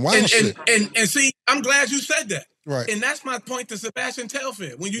doing some wild shit. And see, I'm glad you said that. Right. And that's my point to Sebastian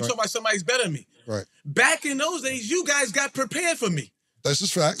Telfair. When you talk about somebody's better than me. Right. Back in those days, you guys got prepared for me. That's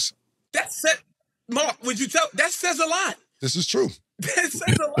just facts. That set Mark, would you tell? That says a lot. This is true. That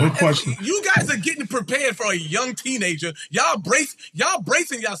says a lot. No question. You guys are getting prepared for a young teenager. Y'all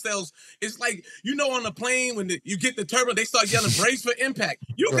bracing yourselves. It's like, on the plane when you get the turbulence, they start yelling brace for impact.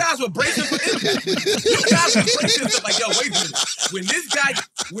 You guys were bracing for impact. You guys were bracing for like, yo, wait a minute.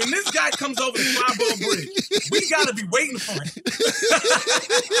 When this guy comes over the Triborough Bridge, we gotta be waiting for him.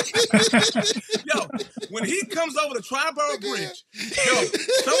 Yo, when he comes over the Triborough Bridge, yo,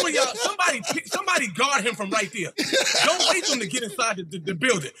 some of y'all, somebody guard him from right there. Don't wait for him to get inside the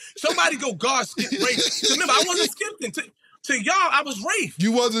building. Somebody go guard Skip Rafe. Remember, I wasn't skipping to y'all. I was Rafe.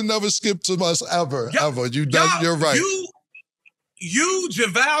 You wasn't never skipped to us ever. You're right. You,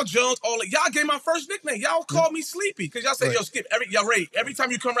 JaVale Jones, all y'all gave my first nickname. Y'all called me Sleepy because y'all said, yo, Skip, Rafe, every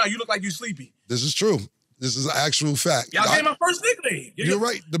time you come around, you look like you sleepy. This is true. This is an actual fact. Y'all gave my first nickname. You're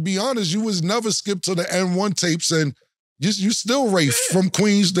right. To be honest, you was never skipped to the N1 tapes, and you still Rafe from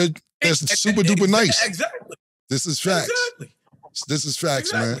Queens that's super duper nice. Exactly. This is facts. Exactly. This is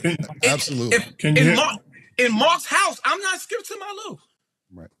facts, man. Absolutely. In Mark's house, I'm not skipped to my Lou.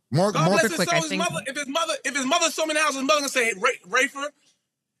 Right. Mark, if his mother saw me in the house, his mother gonna say, hey, Rafer,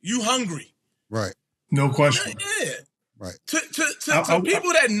 you hungry? Right. No question. Yeah. Right. To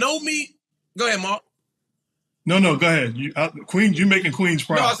people that know me, go ahead, Mark. No, go ahead. Queens, you making Queens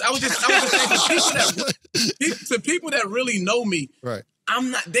proud. No, I was just saying to people that really know me, right.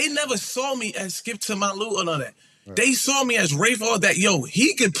 They never saw me as Skip to my Lou or none of that. Right. They saw me as Rafer, that, yo,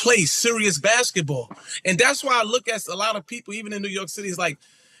 he could play serious basketball. And that's why I look at a lot of people, even in New York City, is like,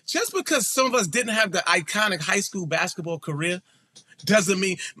 just because some of us didn't have the iconic high school basketball career doesn't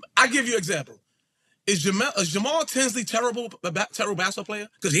mean. I give you an example. Is Jamal Tinsley terrible basketball player?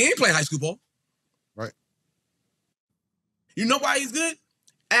 Because he ain't play high school ball. Right. You know why he's good?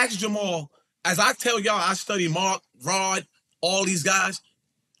 Ask Jamal. As I tell y'all, I study Mark, Rod, all these guys.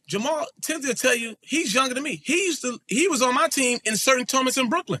 Jamal Tinsley will tell you he's younger than me. He was on my team in certain tournaments in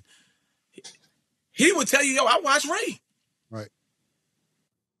Brooklyn. He would tell you, yo, I watched Ray. Right.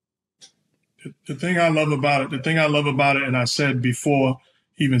 The thing I love about it, and I said before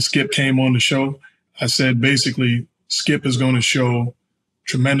even Skip came on the show, I said basically Skip is going to show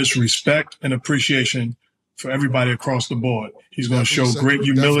tremendous respect and appreciation for everybody across the board. He's going to show great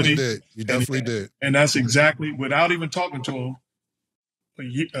humility. You definitely did. And that's exactly, without even talking to him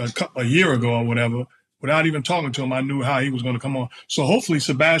a year ago or whatever, without even talking to him, I knew how he was going to come on. So hopefully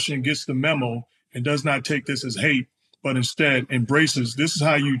Sebastian gets the memo and does not take this as hate, but instead embraces this is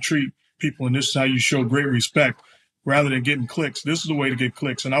how you treat people and this is how you show great respect rather than getting clicks. This is the way to get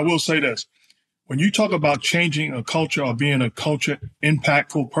clicks. And I will say this, when you talk about changing a culture or being a culture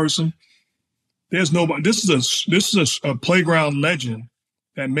impactful person, there's nobody. This is a playground legend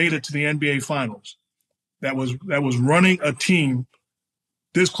that made it to the NBA Finals. That was running a team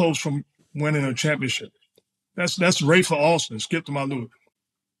this close from winning a championship. That's Rafer Alston, Skip to my Lou.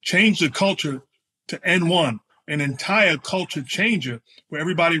 Change the culture to N1, an entire culture changer where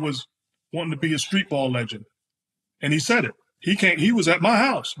everybody was wanting to be a street ball legend. And he said it. He was at my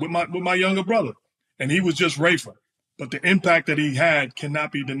house with my younger brother, and he was just Rafer. But the impact that he had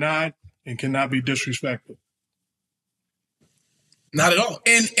cannot be denied and cannot be disrespected. Not at all.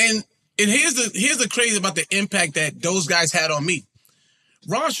 And here's the crazy about the impact that those guys had on me.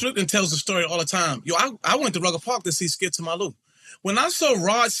 Rod Strickland tells the story all the time. Yo, I went to Rucker Park to see Skip to my Lou. When I saw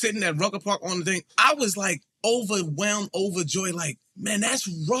Rod sitting at Rucker Park on the thing, I was like overwhelmed, overjoyed, like, man, that's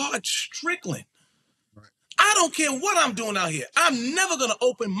Rod Strickland. Right. I don't care what I'm doing out here. I'm never going to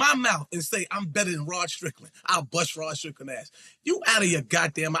open my mouth and say I'm better than Rod Strickland. I'll bust Rod Strickland's ass. You out of your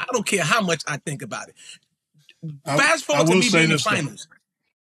goddamn mind. I don't care how much I think about it. Fast forward to me being in the finals.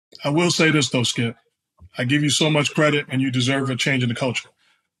 I will say this, though, Skip. I give you so much credit, and you deserve a change in the culture.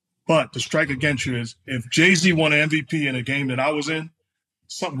 But the strike against you is if Jay-Z won an MVP in a game that I was in,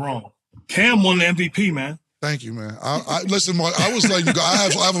 something wrong. Cam won the MVP, man. Thank you, man. Listen, Mark, I was like, I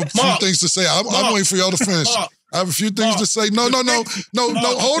have a few things to say. I'm waiting for y'all to finish. I have a few things to say. No.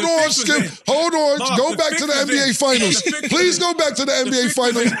 Hold on, Skip. Hold on. Go back to the NBA Finals. Please go back to the NBA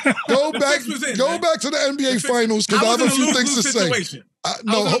Finals. Go back to the NBA Finals because I have a few things to say.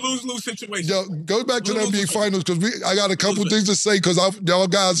 No, lose situation. Yo, go back to the NBA Finals because I got a couple things to say because y'all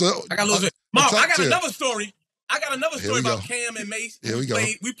guys are. I got lose it. Mark, I got another story. About Cam and Mase. Here we go.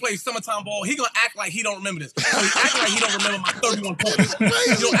 We played summertime ball. He gonna act like he don't remember this. So he act like he don't remember my 31 points. He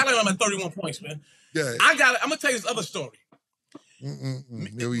don't act like my 31 points, man. Yeah. I'm gonna tell you this other story.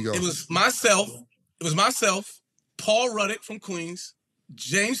 Here we go. It was myself, Paul Ruddick from Queens,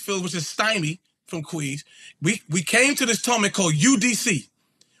 James Fields, which is Stymie from Queens. We came to this tournament called UDC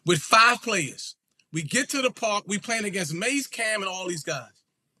with 5 players. We get to the park. We playing against Mase, Cam, and all these guys.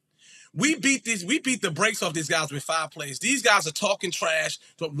 We beat the brakes off these guys with 5 plays. These guys are talking trash,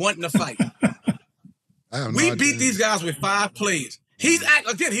 but wanting to fight. We beat these guys with 5 plays. He's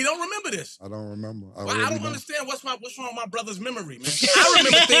again. He don't remember this. I don't remember. I don't understand what's wrong with my brother's memory, man. I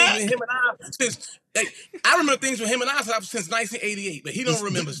remember things with him and I since 1988, but he don't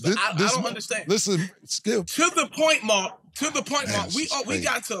remember stuff. I don't understand. Listen, Skip. To the point, Mark.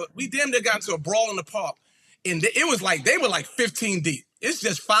 We damn near got into a brawl in the park, and it was like they were like 15 deep. It's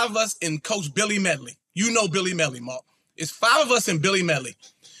just 5 of us and Coach Billy Medley. You know Billy Medley, Mark. It's 5 of us and Billy Medley.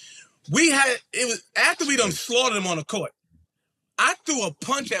 It was after we done slaughtered him on the court. I threw a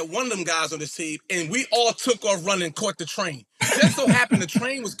punch at one of them guys on the team, and we all took off running and caught the train. Just so happened the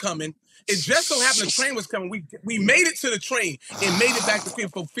train was coming. We made it to the train and made it back to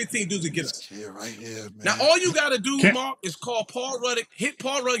field for 15 dudes to get us. Right here, man. Now, all you got to do, Mark, is call Paul Ruddick, hit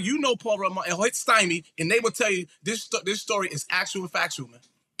Paul Ruddick, you know Paul Ruddick, and hit Stymie, and they will tell you this story is actual and factual, man.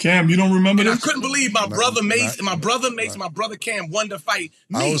 Cam, you don't remember this? I couldn't believe my brother Mase and my brother Cam won the fight.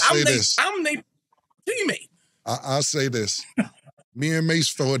 I'm their teammate. I'll say this. Me and Mase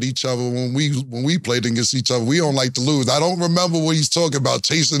fought each other when we played against each other. We don't like to lose. I don't remember what he's talking about,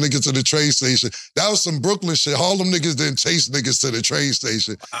 chasing niggas to the train station. That was some Brooklyn shit. Harlem niggas didn't chase niggas to the train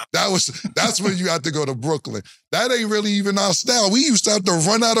station. That's when you had to go to Brooklyn. That ain't really even our style. We used to have to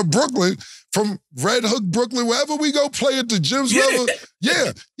run out of Brooklyn from Red Hook, Brooklyn, wherever we go play at the gyms.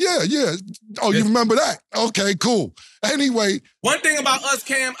 Yeah. Oh, you remember that? Okay, cool. Anyway. One thing about us,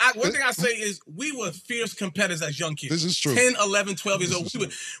 Cam, one thing I say is we were fierce competitors as young kids. This is true. 10, 11, 12 years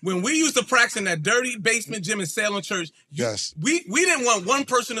old. When we used to practice in that dirty basement gym in Salem Church, we didn't want one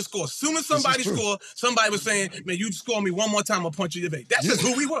person to score. As soon as somebody scored, somebody was saying, man, you score me one more time, I'll punch you in the face. That's just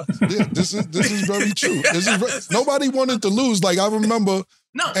who we were. Yeah, this is very true. Nobody wanted to lose. Like, I remember...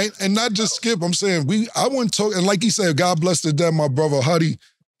 No. And not just Skip, I'm saying, I wouldn't talk, and like he said, God bless the dead, my brother Huddy,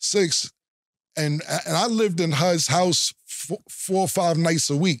 6, and I lived in Hud's house 4 or 5 nights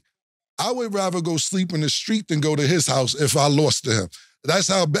a week. I would rather go sleep in the street than go to his house if I lost to him. That's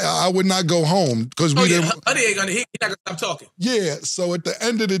how bad I would not go home because we didn't. Huddy ain't gonna, he not gonna stop talking. Yeah, so at the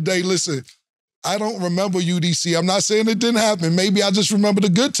end of the day, listen, I don't remember UDC. I'm not saying it didn't happen. Maybe I just remember the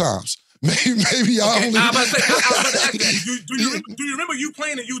good times. Maybe I only... I was about to ask that. Do you remember you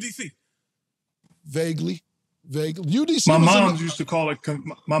playing in UDC? Vaguely. UDC. My mom used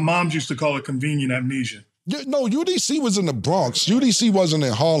to call it convenient amnesia. Yeah, no, UDC was in the Bronx. UDC wasn't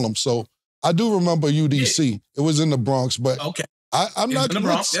in Harlem, so I do remember UDC. Yeah. It was in the Bronx, but I'm not... In the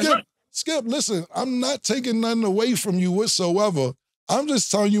Bronx. Skip, listen, I'm not taking nothing away from you whatsoever. I'm just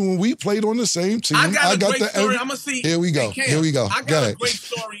telling you when we played on the same team. I got a great story. I'm going to see... Here we go. I got a great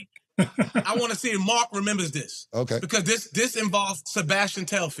story. I want to see if Mark remembers this. Okay. Because this involves Sebastian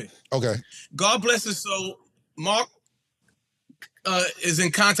Telfair. Okay. God bless his soul. Mark is in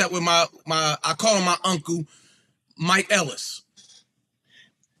contact with my I call him my uncle, Mike Ellis.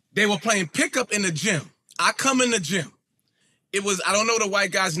 They were playing pickup in the gym. I come in the gym. It was, I don't know the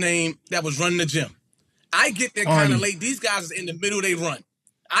white guy's name that was running the gym. I get there kind of late. These guys are in the middle, they run.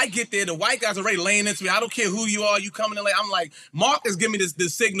 I get there, the white guys are already laying into me. I don't care who you are, you coming in late. I'm like, Mark is giving me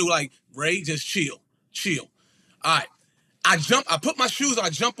this signal like, Ray, just chill. All right. I put my shoes on, I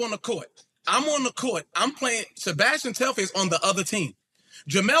jump on the court. I'm on the court. I'm playing, Sebastian Telfair is on the other team.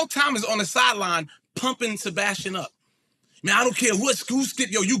 Jamel Thomas on the sideline pumping Sebastian up. Man, I don't care who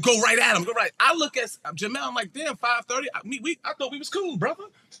skip, yo, you go right at him, go right. I look at Jamel, I'm like, damn, 5:30. I thought we was cool, brother.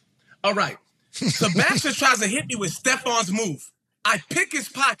 All right. Sebastian tries to hit me with Stefan's move. I pick his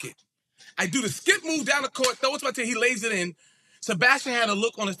pocket. I do the skip move down the court, throw it to my team, he lays it in. Sebastian had a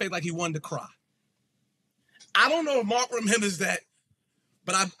look on his face like he wanted to cry. I don't know if Mark remembers that,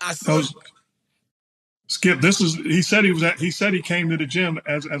 but I saw... Skip, he said he came to the gym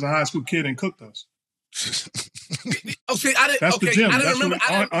as a high school kid and cooked us. Okay, That's the gym. I didn't remember.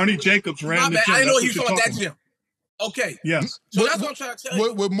 Arnie Jacobs ran the gym. I didn't know he was on that gym. Okay. Yes. So that's what I'm trying to tell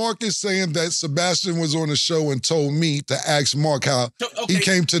you. What Mark is saying that Sebastian was on the show and told me to ask Mark how he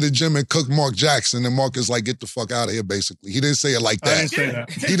came to the gym and cooked Mark Jackson, and Mark is like, get the fuck out of here, basically. He didn't say it like that. I didn't say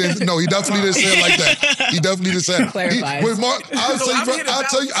that. He didn't. No, he definitely didn't say it like that. He definitely didn't say it. With Mark,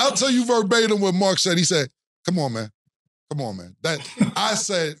 I'll tell you verbatim what Mark said. He said, come on, man. I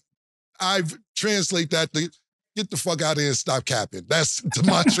said, I translate that to get the fuck out of here and stop capping. That's to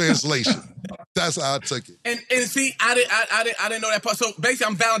my translation. That's how I took it. And see, I didn't know that part. So basically,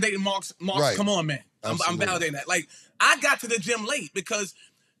 I'm validating Mark's right. Come on, man. I'm validating that. Like, I got to the gym late because,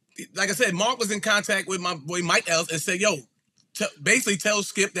 like I said, Mark was in contact with my boy Mike Ellis and said, yo, basically tell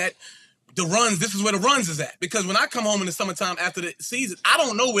Skip that the runs, this is where the runs is at. Because when I come home in the summertime after the season, I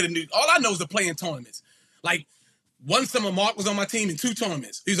don't know where all I know is the playing tournaments. Like, one summer Mark was on my team in 2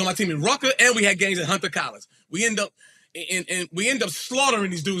 tournaments. He was on my team in Rucker, and we had games at Hunter College. We end up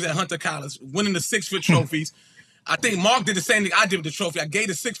slaughtering these dudes at Hunter College, winning the 6-foot trophies. I think Mark did the same thing I did with the trophy. I gave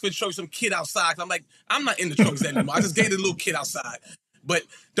the 6-foot trophy some kid outside. I'm like, I'm not in the trophies anymore. I just gave the little kid outside. But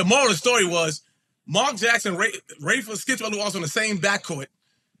the moral of the story was Mark Jackson, Rafer, Skip was also on the same backcourt.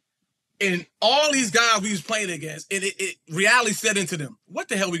 And all these guys we was playing against, and it reality set into them. What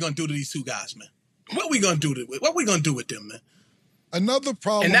the hell are we going to do to these 2 guys, man? What we going to do with them, man? Another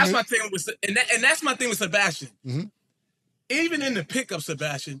problem. And that's my thing with that's my thing with Sebastian. Mm-hmm. Even in the pickup,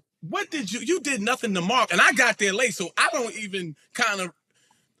 Sebastian, what did you did nothing to Mark, and I got there late, so I don't even kind of.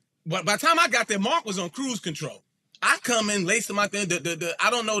 But by the time I got there, Mark was on cruise control. I come in late to my thing. I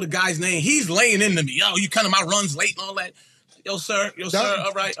don't know the guy's name. He's laying into me. Oh, you kind of my runs late and all that. Yo, sir.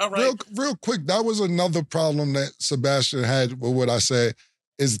 All right. Real quick, that was another problem that Sebastian had with what I said.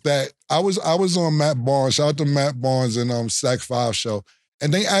 Is that I was on Matt Barnes, shout out to Matt Barnes and Sack 5 show,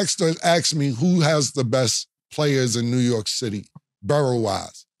 and they asked me who has the best players in New York City,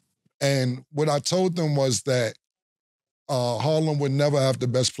 borough-wise. And what I told them was that Harlem would never have the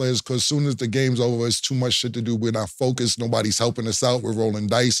best players because as soon as the game's over, it's too much shit to do. We're not focused. Nobody's helping us out. We're rolling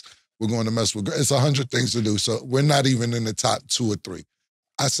dice. We're going to mess with. It's 100 things to do. So we're not even in the top 2 or 3.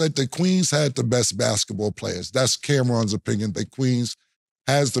 I said the Queens had the best basketball players. That's CAMRON's opinion. The Queens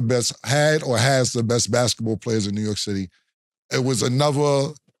has the best basketball players in New York City. It was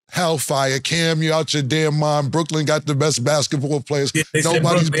another hellfire. Cam, you out your damn mind. Brooklyn got the best basketball players. Yeah,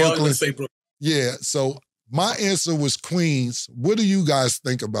 nobody's Brooklyn. Yeah, so my answer was Queens. What do you guys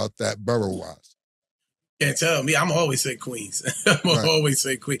think about that borough-wise? Can't tell me. I'm always say Queens. Always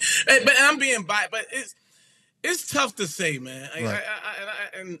say Queens. But I'm being biased. But it's tough to say, man. Right.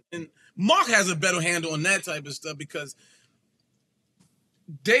 And Mark has a better handle on that type of stuff because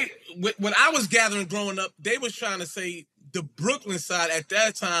when I was gathering growing up, they was trying to say the Brooklyn side at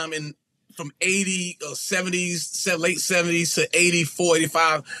that time from 80 or 70s, late 70s to 84,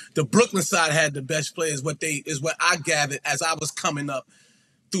 85, the Brooklyn side had the best players. What I gathered as I was coming up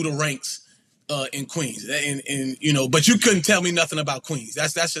through the ranks in Queens. And but you couldn't tell me nothing about Queens.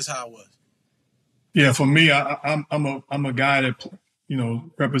 That's just how it was. Yeah, for me, I'm a guy that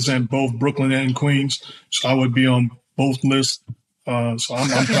represent both Brooklyn and Queens, so I would be on both lists. So I'm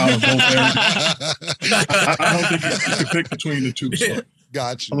proud of both areas. I don't think you can pick between the 2. So.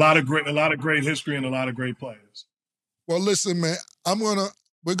 Gotcha. A lot of great history and a lot of great players. Well, listen, man, I want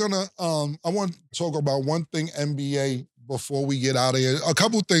to talk about one thing NBA before we get out of here. A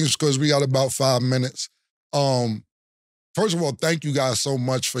couple things because we got about 5 minutes. First of all, thank you guys so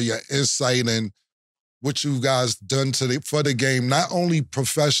much for your insight and what you guys done for the game. Not only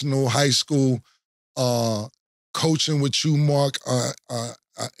professional, high school, coaching with you, Mark,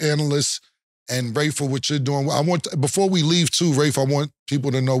 analyst, and Rafe, for what you're doing. Before we leave too, Rafe, I want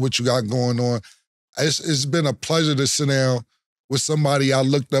people to know what you got going on. It's been a pleasure to sit down with somebody I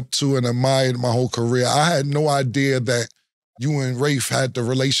looked up to and admired my whole career. I had no idea that you and Rafe had the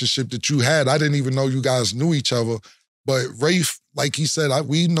relationship that you had. I didn't even know you guys knew each other. But Rafe, like he said,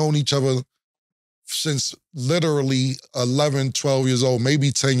 we've known each other since literally 11, 12 years old,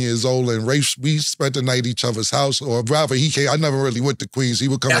 maybe 10 years old. And Rafe, we spent the night at each other's house, or rather, he came. I never really went to Queens. He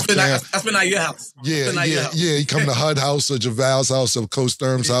would come up. That's been at your house. Yeah. He come to HUD house or Javal's house or Coach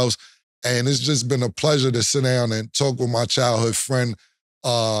Sturm's house. And it's just been a pleasure to sit down and talk with my childhood friend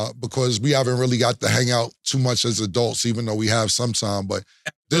because we haven't really got to hang out too much as adults, even though we have sometime. But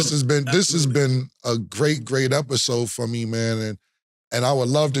this has been a great episode for me, man. And I would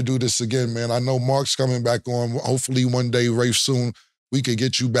love to do this again, man. I know Mark's coming back on. Hopefully one day, Rafe, soon, we could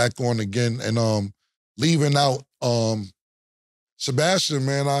get you back on again. And leaving out Sebastian,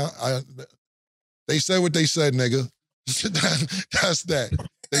 man, they said what they said, nigga. That's that.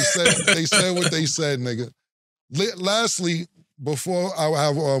 They said what they said, nigga. Lastly, before I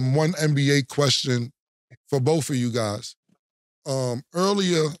have one NBA question for both of you guys.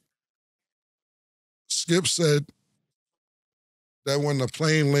 Earlier, Skip said that when the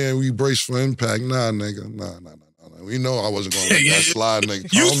plane land, we brace for impact. Nah, nigga. Nah. We know I wasn't going to let that slide,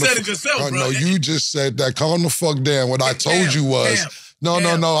 nigga. You said it yourself, bro. No, you just said that. Calm the fuck down. What I told you was... No.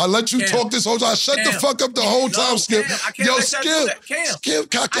 I let you talk this whole time. Shut the fuck up the whole time, Skip. Yo, Skip.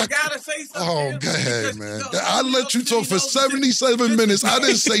 I gotta say something. Oh, go ahead, man. I let you talk for 77 minutes. I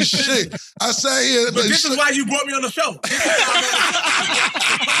didn't say shit. I sat here. But this is why you brought me on the show.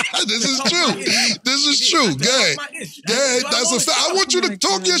 This is true. Go ahead. That's a fact. I want you to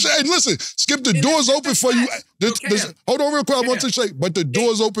talk your shit. Hey, listen, Skip, the door's open for you. Hold on real quick. I want to say, but the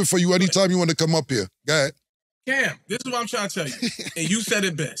door's open for you anytime you want to come up here. Go ahead. Cam, this is what I'm trying to tell you, and you said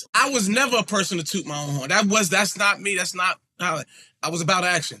it best. I was never a person to toot my own horn. That's not me. That's not how I was about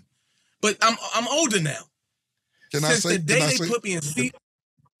action. But I'm older now. Since the day they put me in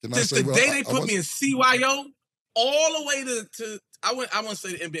CYO, all the way to I wouldn't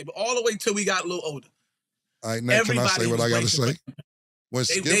say the NBA, but all the way till we got a little older. All right, now can I say what I gotta say?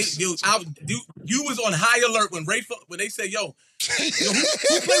 You was on high alert when they said, yo, who's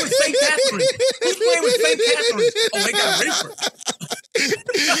playing with St. Catherine? Who's playing with St. Catherine? Oh, they got Rafer.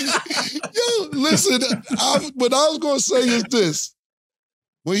 Yo, listen, what I was going to say is this.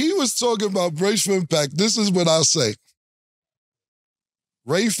 When he was talking about brace for impact, this is what I'll say.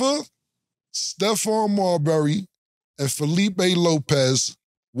 Rafer, Stephon Marbury, and Felipe Lopez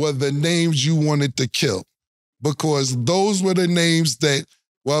were the names you wanted to kill. Because those were the names that,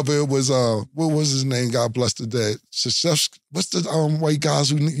 whether it was, what was his name? God bless the dead. What's the white guys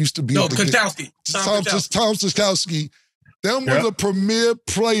who used to be? No, Kachowski. Tom Kachowski. Them were the premier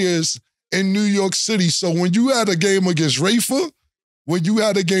players in New York City. So when you had a game against Rafer, when you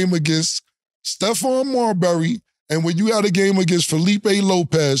had a game against Stephon Marbury, and when you had a game against Felipe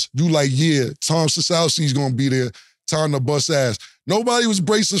Lopez, you like, yeah, Tom Kachowski's gonna be there. Time to bust ass. Nobody was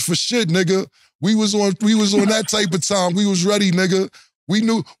bracing for shit, nigga. We was on that type of time. We was ready, nigga. We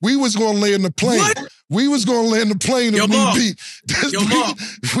knew we was gonna land the plane. What? We was gonna land the plane if we beat.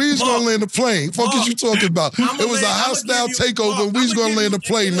 We was gonna land the plane. Fuck is you talking about? It was a hostile takeover and we was gonna land the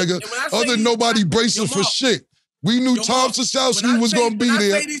plane, nigga. Other than nobody bracing for shit. We knew Tom Kachowski was going to be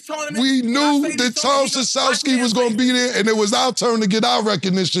there. We knew that Tom Kachowski was going to be there, and it was our turn to get our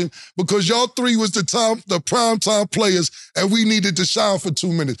recognition because y'all three was the prime-time players, and we needed to shine for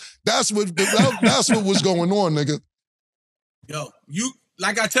 2 minutes. That's what was going on, nigga. Yo,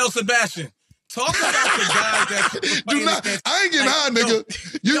 like I tell Sebastian, talk about the guys that I ain't getting high, nigga.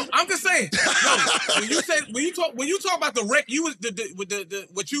 Yo, I'm just saying. Yo, when you talk about the wreck,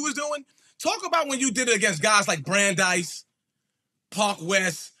 what you was doing. Talk about when you did it against guys like Brandeis, Park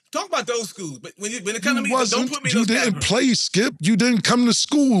West. Talk about those schools. But when it comes to me, don't put me in those You didn't play, Skip. You didn't come to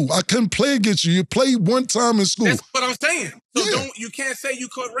school. I couldn't play against you. You played one time in school. That's what I'm saying. So you can't say you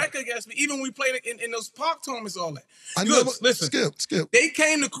caught record against me, even when we played in those park tournaments, all that. Listen, Skip. They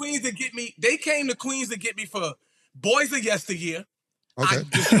came to Queens to get me. They came to Queens to get me for Boys of Yesteryear. Okay. I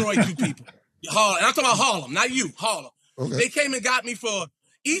destroyed 2 people. Harlem. And I'm talking about Harlem, not you, Harlem. Okay. They came and got me for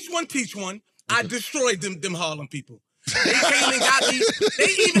Each One Teach One. I destroyed them Harlem people. They came and got me. They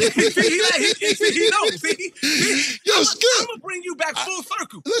even he knows. Yo, Skip. I'm gonna bring you back full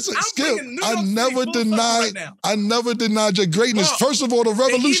circle. Listen, Skip. I never denied your greatness. Mark, first of all, the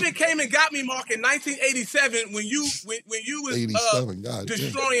revolution. They even came and got me, Mark, in 1987 when you was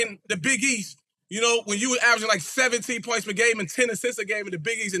destroying the Big East. You know, when you were averaging like 17 points per game and 10 assists a game in the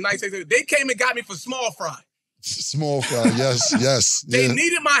Big East in 1987. They came and got me for small fry. Small fry, yes. They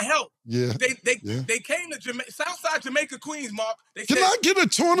needed my help. Yeah. They came to Southside Jamaica, Queens, Mark. Can I get a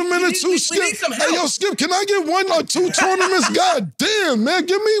tournament or two, Skip? Hey, yo, Skip, can I get 1 or 2 tournaments? God damn, man.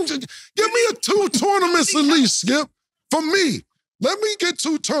 Give me a 2 tournaments at least, Skip. For me. Let me get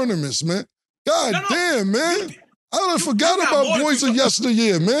 2 tournaments, man. God damn, man. I done forgot about Boys of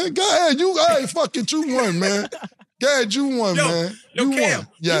Yesteryear, man. Go ahead. You won, man. Go ahead, you won, man. You Cam, won.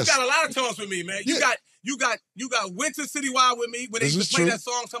 Yes. You got a lot of tours with me, man. You got Winter Citywide with me. When they play that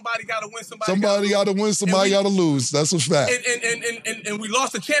song, somebody got to win, somebody got to win, somebody got to lose. That's a fact. And we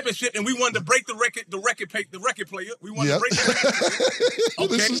lost the championship, and we wanted to break the record player. We wanted to break the record player.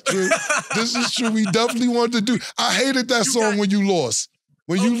 Okay. This is true. This is true. We definitely wanted to do. I hated that song when you lost.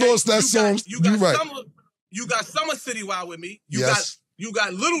 When you lost that song, you're right. You got Summer Citywide with me. You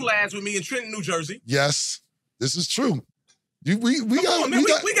got Little Lads with me in Trenton, New Jersey. Yes, this is true. We got a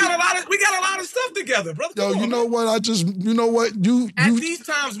lot of stuff together, brother. Yo, you know what? At these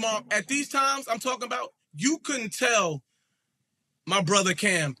times, Mark, I'm talking about, you couldn't tell my brother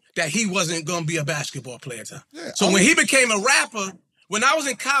Cam that he wasn't gonna be a basketball player. When he became a rapper, when I was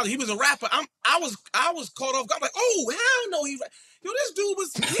in college, he was a rapper. I was caught off guard. I'm like, oh hell no, this dude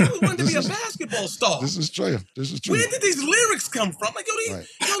was wanted to be a basketball star. This is true. Where did these lyrics come from? Like,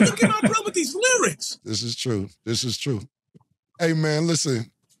 look at my brother with these lyrics. This is true. Hey, man,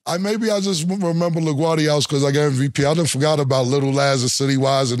 listen. I just remember LaGuardia House because I got MVP. I done forgot about Little Lads and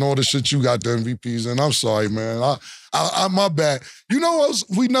Citywise and all the shit you got the MVPs, and I'm sorry, man. I my bad. You know what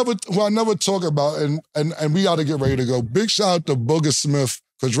I never talk about, and we got to get ready to go. Big shout out to Booger Smith,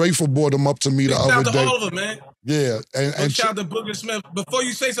 because Rayful brought him up to me the other day. Shout out to all of them, man. Yeah. And shout out to Booger Smith. Before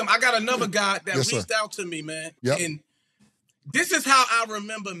you say something, I got another guy that reached out to me, man. Yep. And this is how I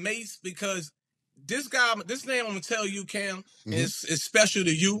remember Mase, because this name I'm gonna tell you, Cam, is special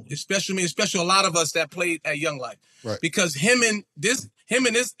to you, it's special to me, it's special to a lot of us that played at Young Life. Right. Because him and this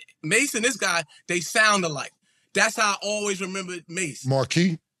Mase and this guy, they sound alike. That's how I always remembered Mase.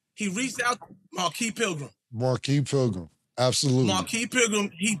 Marquis? He reached out, Marquis Pilgrim. Marquis Pilgrim. Absolutely. Marquis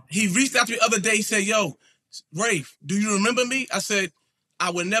Pilgrim, he reached out to me the other day, he said, yo, Rafe, do you remember me? I said, I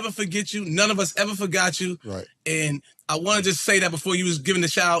would never forget you. None of us ever forgot you. Right. And I want to just say that before you was giving the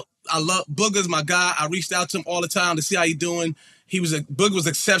shout. I love Booger's my guy. I reached out to him all the time to see how he doing. Booger was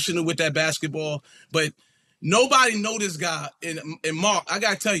exceptional with that basketball. But nobody know this guy. And Mark, I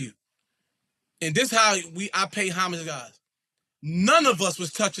gotta tell you, and this is how I pay homage to guys. None of us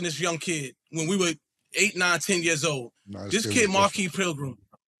was touching this young kid when we were 8, 9, 10 years old. No, this kid, Marquis Pilgrim.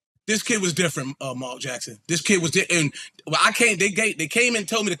 This kid was different, Mark Jackson. This kid was different. And they came and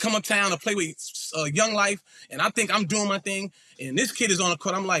told me to come uptown to play with Young Life, and I think I'm doing my thing. And this kid is on the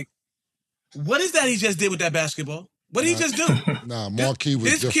court. I'm like, what is that he just did with that basketball? What did he just do? Nah, Marquis was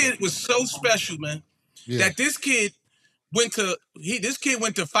this different. kid was so special, man. Yeah. That this kid went to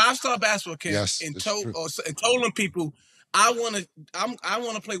 5-star basketball camp and told them people, I want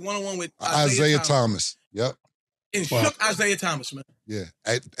to play one-on-one with Isaiah Thomas. Yep. And shook Isaiah Thomas, man. Yeah,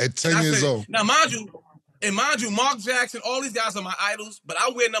 at 10 years old. Now, mind you, Mark Jackson, all these guys are my idols, but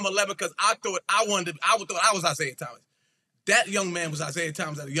I wear number 11 because I thought I was Isaiah Thomas. That young man was Isaiah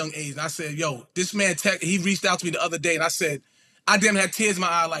Thomas at a young age. And I said, yo, this man, he reached out to me the other day, and I said, I damn had tears in my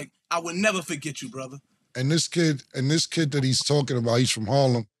eye, like, I would never forget you, brother. And this kid that he's talking about, he's from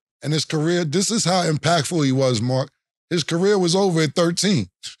Harlem. And his career, this is how impactful he was, Mark. His career was over at 13,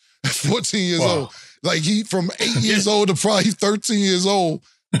 14 years old. Like from 8 years old to probably 13 years old,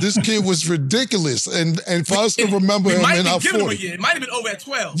 this kid was ridiculous. And for us to remember him in our 40s. It might have been over at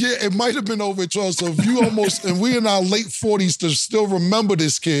 12. Yeah, it might have been over at 12. So if you and we in our late 40s to still remember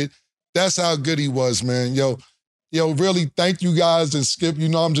this kid, that's how good he was, man. Yo, really thank you guys. And Skip, you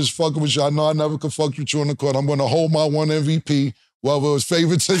know I'm just fucking with you. I know I never could fuck with you on the court. I'm going to hold my one MVP, whether it was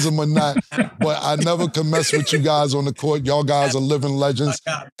favoritism or not. But I never could mess with you guys on the court. Y'all guys are living legends.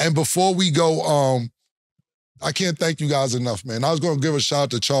 And before we go, I can't thank you guys enough, man. I was going to give a shout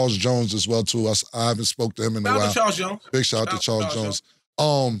out to Charles Jones as well, too. I haven't spoke to him in a while. Shout out to Charles Jones. Big shout out to Charles Jones.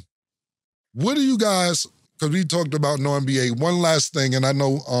 What do you guys, because we talked about no NBA, one last thing, and I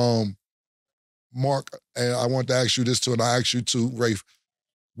know, Mark, and I want to ask you this too, and I ask you too, Rafe.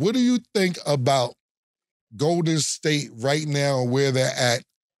 What do you think about Golden State right now and where they're at,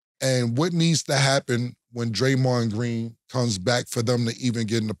 and what needs to happen when Draymond Green comes back for them to even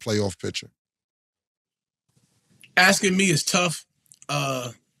get in the playoff picture? Asking me is tough,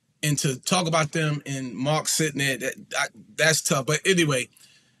 and to talk about them and Mark sitting there, that's tough. But anyway,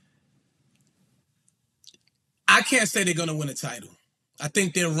 I can't say they're going to win a title. I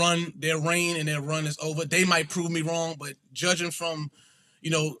think their reign and their run is over. They might prove me wrong, but judging from,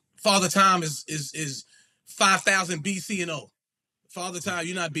 Father Time is 5,000 BC and O. Father Time,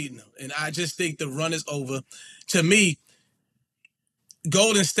 you're not beating them. And I just think the run is over. To me,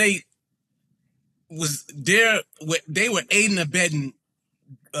 Golden State was there. They were aiding and abetting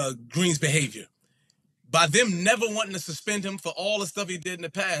Green's behavior. By them never wanting to suspend him for all the stuff he did in the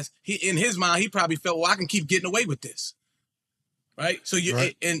past, in his mind, he probably felt, well, I can keep getting away with this. Right? So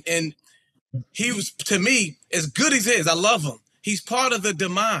and he was, to me, as good as he is, I love him. He's part of the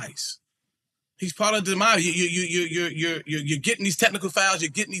demise. He's part of the demise. You're getting these technical fouls,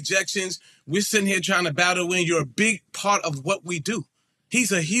 you're getting ejections. We're sitting here trying to battle win. You're a big part of what we do.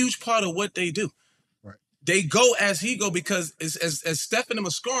 He's a huge part of what they do. Right. They go as he go because as Steph and them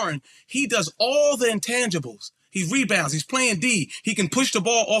are scoring, he does all the intangibles. He rebounds. He's playing D. He can push the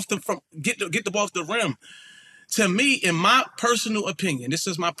ball off get the ball off the rim. To me, in my personal opinion, this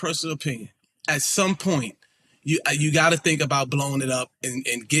is my personal opinion, at some point, you got to think about blowing it up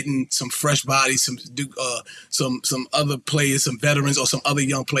and getting some fresh bodies, some other players, some veterans or some other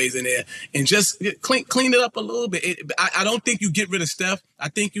young players in there, and just clean it up a little bit. I don't think you get rid of Steph. I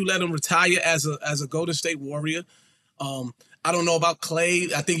think you let him retire as a Golden State Warrior. I don't know about Clay.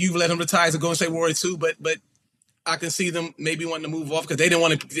 I think you've let him retire as a Golden State Warrior too, but I can see them maybe wanting to move off because they didn't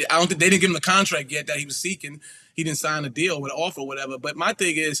want to. I don't think they didn't give him the contract yet that he was seeking. He didn't sign a deal with an offer or whatever. But my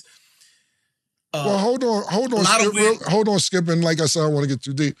thing is, well, hold on, Skip. And like I said, I want to get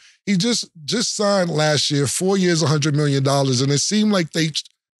too deep. He just signed last year, 4 years, $100 million, and it seemed like they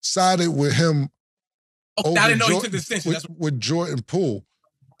sided with him. Oh, I didn't know he took the extension. With Jordan Poole.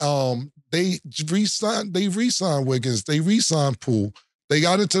 They re-signed Wiggins. They re-signed Poole. They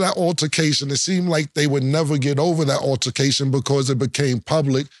got into that altercation. It seemed like they would never get over that altercation because it became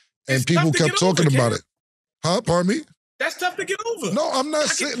public and people kept talking about it. Huh? Pardon me? That's tough to get over. No, I'm not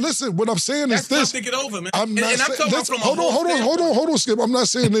saying. Listen, what I'm saying is this. That's tough to get over, man. I'm not saying. Hold on, Skip. I'm not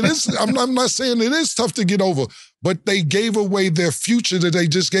saying it is. I'm not saying it is tough to get over. But they gave away their future that they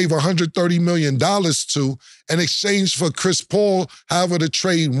just gave $130 million to in exchange for Chris Paul, however the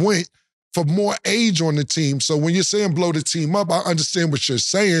trade went, for more age on the team. So when you're saying blow the team up, I understand what you're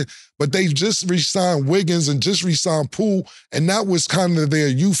saying, but they just re-signed Wiggins and just re-signed Poole, and that was kind of their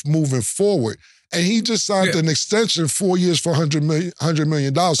youth moving forward. And he just signed an extension, 4 years for $100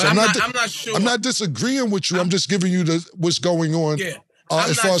 million. So I'm not sure. I'm not disagreeing with you. I'm just giving you what's going on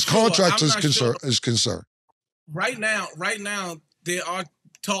as far as contracts is concerned. Right now, there are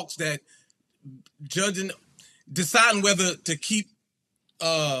talks that deciding whether to keep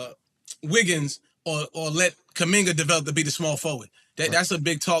Wiggins or let Kuminga develop to be the small forward. That's a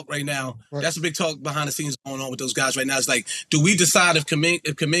big talk right now. Right. That's a big talk behind the scenes going on with those guys right now. It's like, do we decide if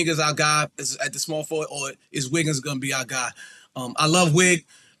Kuminga's our guy at the small forward, or is Wiggins going to be our guy? I love Wig.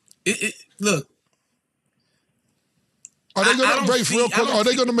 Look. Are they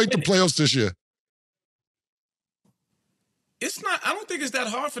going to make the playoffs this year? It's not. I don't think it's that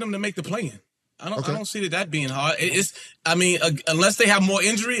hard for them to make the play-in. I don't see that being hard. Unless they have more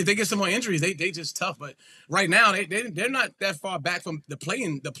injuries, if they get some more injuries, they just tough. But right now, they're not that far back from the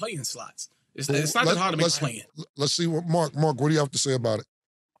play-in slots. It's not that hard to make the play-in. Let's see what Mark, what do you have to say about it?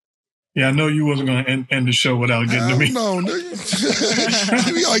 Yeah, I know you wasn't going to end the show without getting to me. No,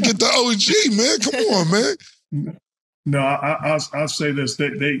 nigga. You gotta get the OG, man. Come on, man. No, I'll say this: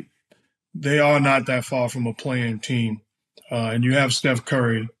 they are not that far from a playing team, and you have Steph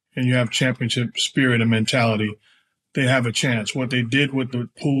Curry. And you have championship spirit and mentality, they have a chance. What they did with the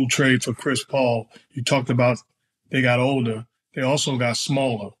Poole trade for Chris Paul, you talked about they got older. They also got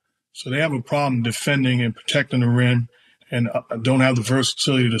smaller. So they have a problem defending and protecting the rim and don't have the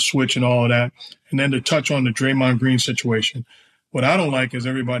versatility to switch and all of that. And then to touch on the Draymond Green situation, what I don't like is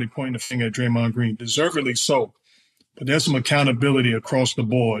everybody pointing the finger at Draymond Green, deservedly so. But there's some accountability across the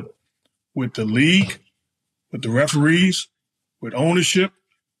board with the league, with the referees, with ownership,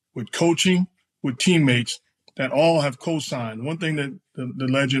 with coaching, with teammates that all have co-signed. One thing that the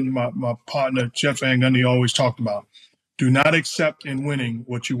legend, my partner, Jeff Van Gundy, always talked about, do not accept in winning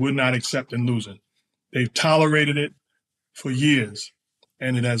what you would not accept in losing. They've tolerated it for years,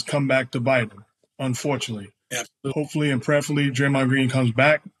 and it has come back to bite them, unfortunately. Absolutely. Hopefully and prayerfully, Draymond Green comes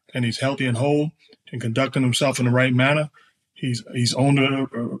back, and he's healthy and whole and conducting himself in the right manner. He's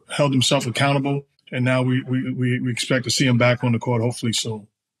held himself accountable, and now we expect to see him back on the court hopefully soon.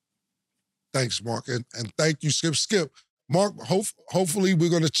 Thanks, Mark. And thank you, Skip. Mark, hopefully we're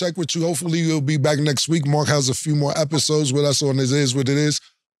going to check with you. Hopefully you'll be back next week. Mark has a few more episodes with us on It Is What It Is.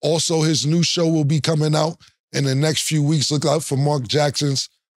 Also, his new show will be coming out in the next few weeks. Look out for Mark Jackson's.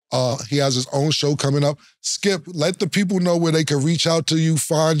 He has his own show coming up. Skip, let the people know where they can reach out to you,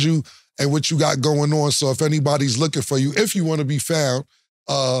 find you, and what you got going on. So if anybody's looking for you, if you want to be found,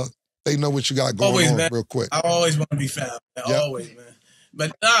 they know what you got going on, man. Real quick. I always want to be found. Yep. Always, man.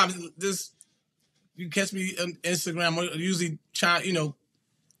 But you catch me on Instagram. I usually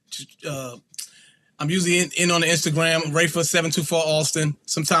I'm usually in on the Instagram, Rafer724 Alston.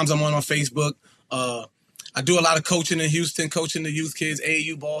 Sometimes I'm on Facebook. I do a lot of coaching in Houston, coaching the youth kids,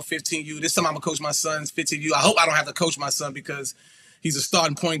 AAU ball, 15U. This time I'm going to coach my son's 15U. I hope I don't have to coach my son because he's a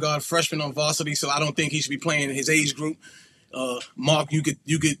starting point guard, freshman on varsity, so I don't think he should be playing in his age group. Mark, you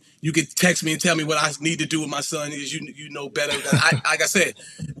could text me and tell me what I need to do with my son because you know better. Like I said,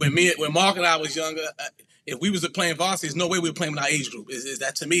 when Mark and I was younger, if we was playing varsity, there's no way we were playing with our age group. Is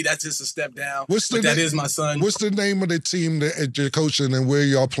that, to me, that's just a step down. That is my son. What's the name of the team that you're coaching and where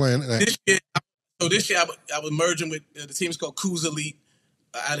y'all playing at? This year I was merging with the team's called Coos Elite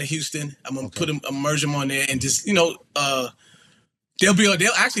out of Houston. I'm gonna merge them on there and just they'll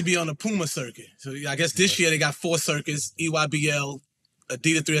actually be on the Puma circuit. So I guess this year they got 4 circuits: EYBL,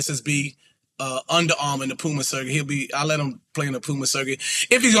 Adidas 3SSB, Under Armour, and the Puma circuit. I'll let him play in the Puma circuit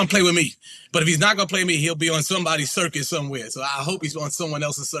if he's gonna play with me. But if he's not gonna play with me, he'll be on somebody's circuit somewhere. So I hope he's on someone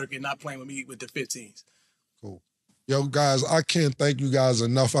else's circuit, not playing with me with the 15s. Cool. Yo, guys, I can't thank you guys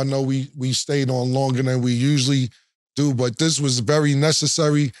enough. I know we stayed on longer than we usually do, but this was very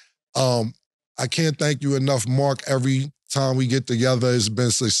necessary. I can't thank you enough, Mark. Every time we get together, it's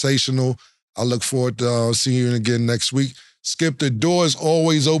been sensational. I look forward to seeing you again next week. Skip, the door is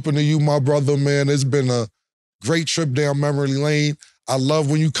always open to you, my brother, man. It's been a great trip down memory lane. I love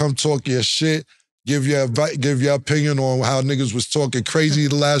when you come talk your shit, give your opinion on how niggas was talking crazy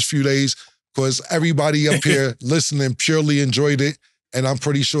the last few days, because everybody up here listening purely enjoyed it, and I'm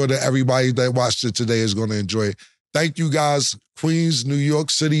pretty sure that everybody that watched it today is going to enjoy it. Thank you guys, Queens, New York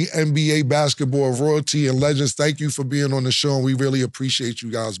City, NBA basketball royalty and legends. Thank you for being on the show, and we really appreciate you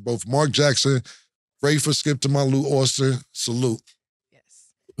guys both. Mark Jackson, great for Skip to my Lou Austin. Salute. Yes.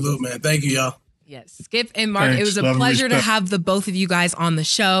 Salute, man. Thank you, y'all. Yes, Skip and Mark, Thanks. it was a pleasure to have the both of you guys on the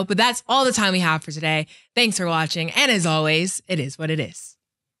show, but that's all the time we have for today. Thanks for watching, and as always, it is what it is.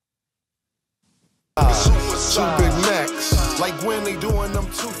 Two Big Macs, like when they doing them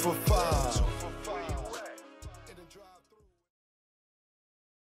 2 for $5.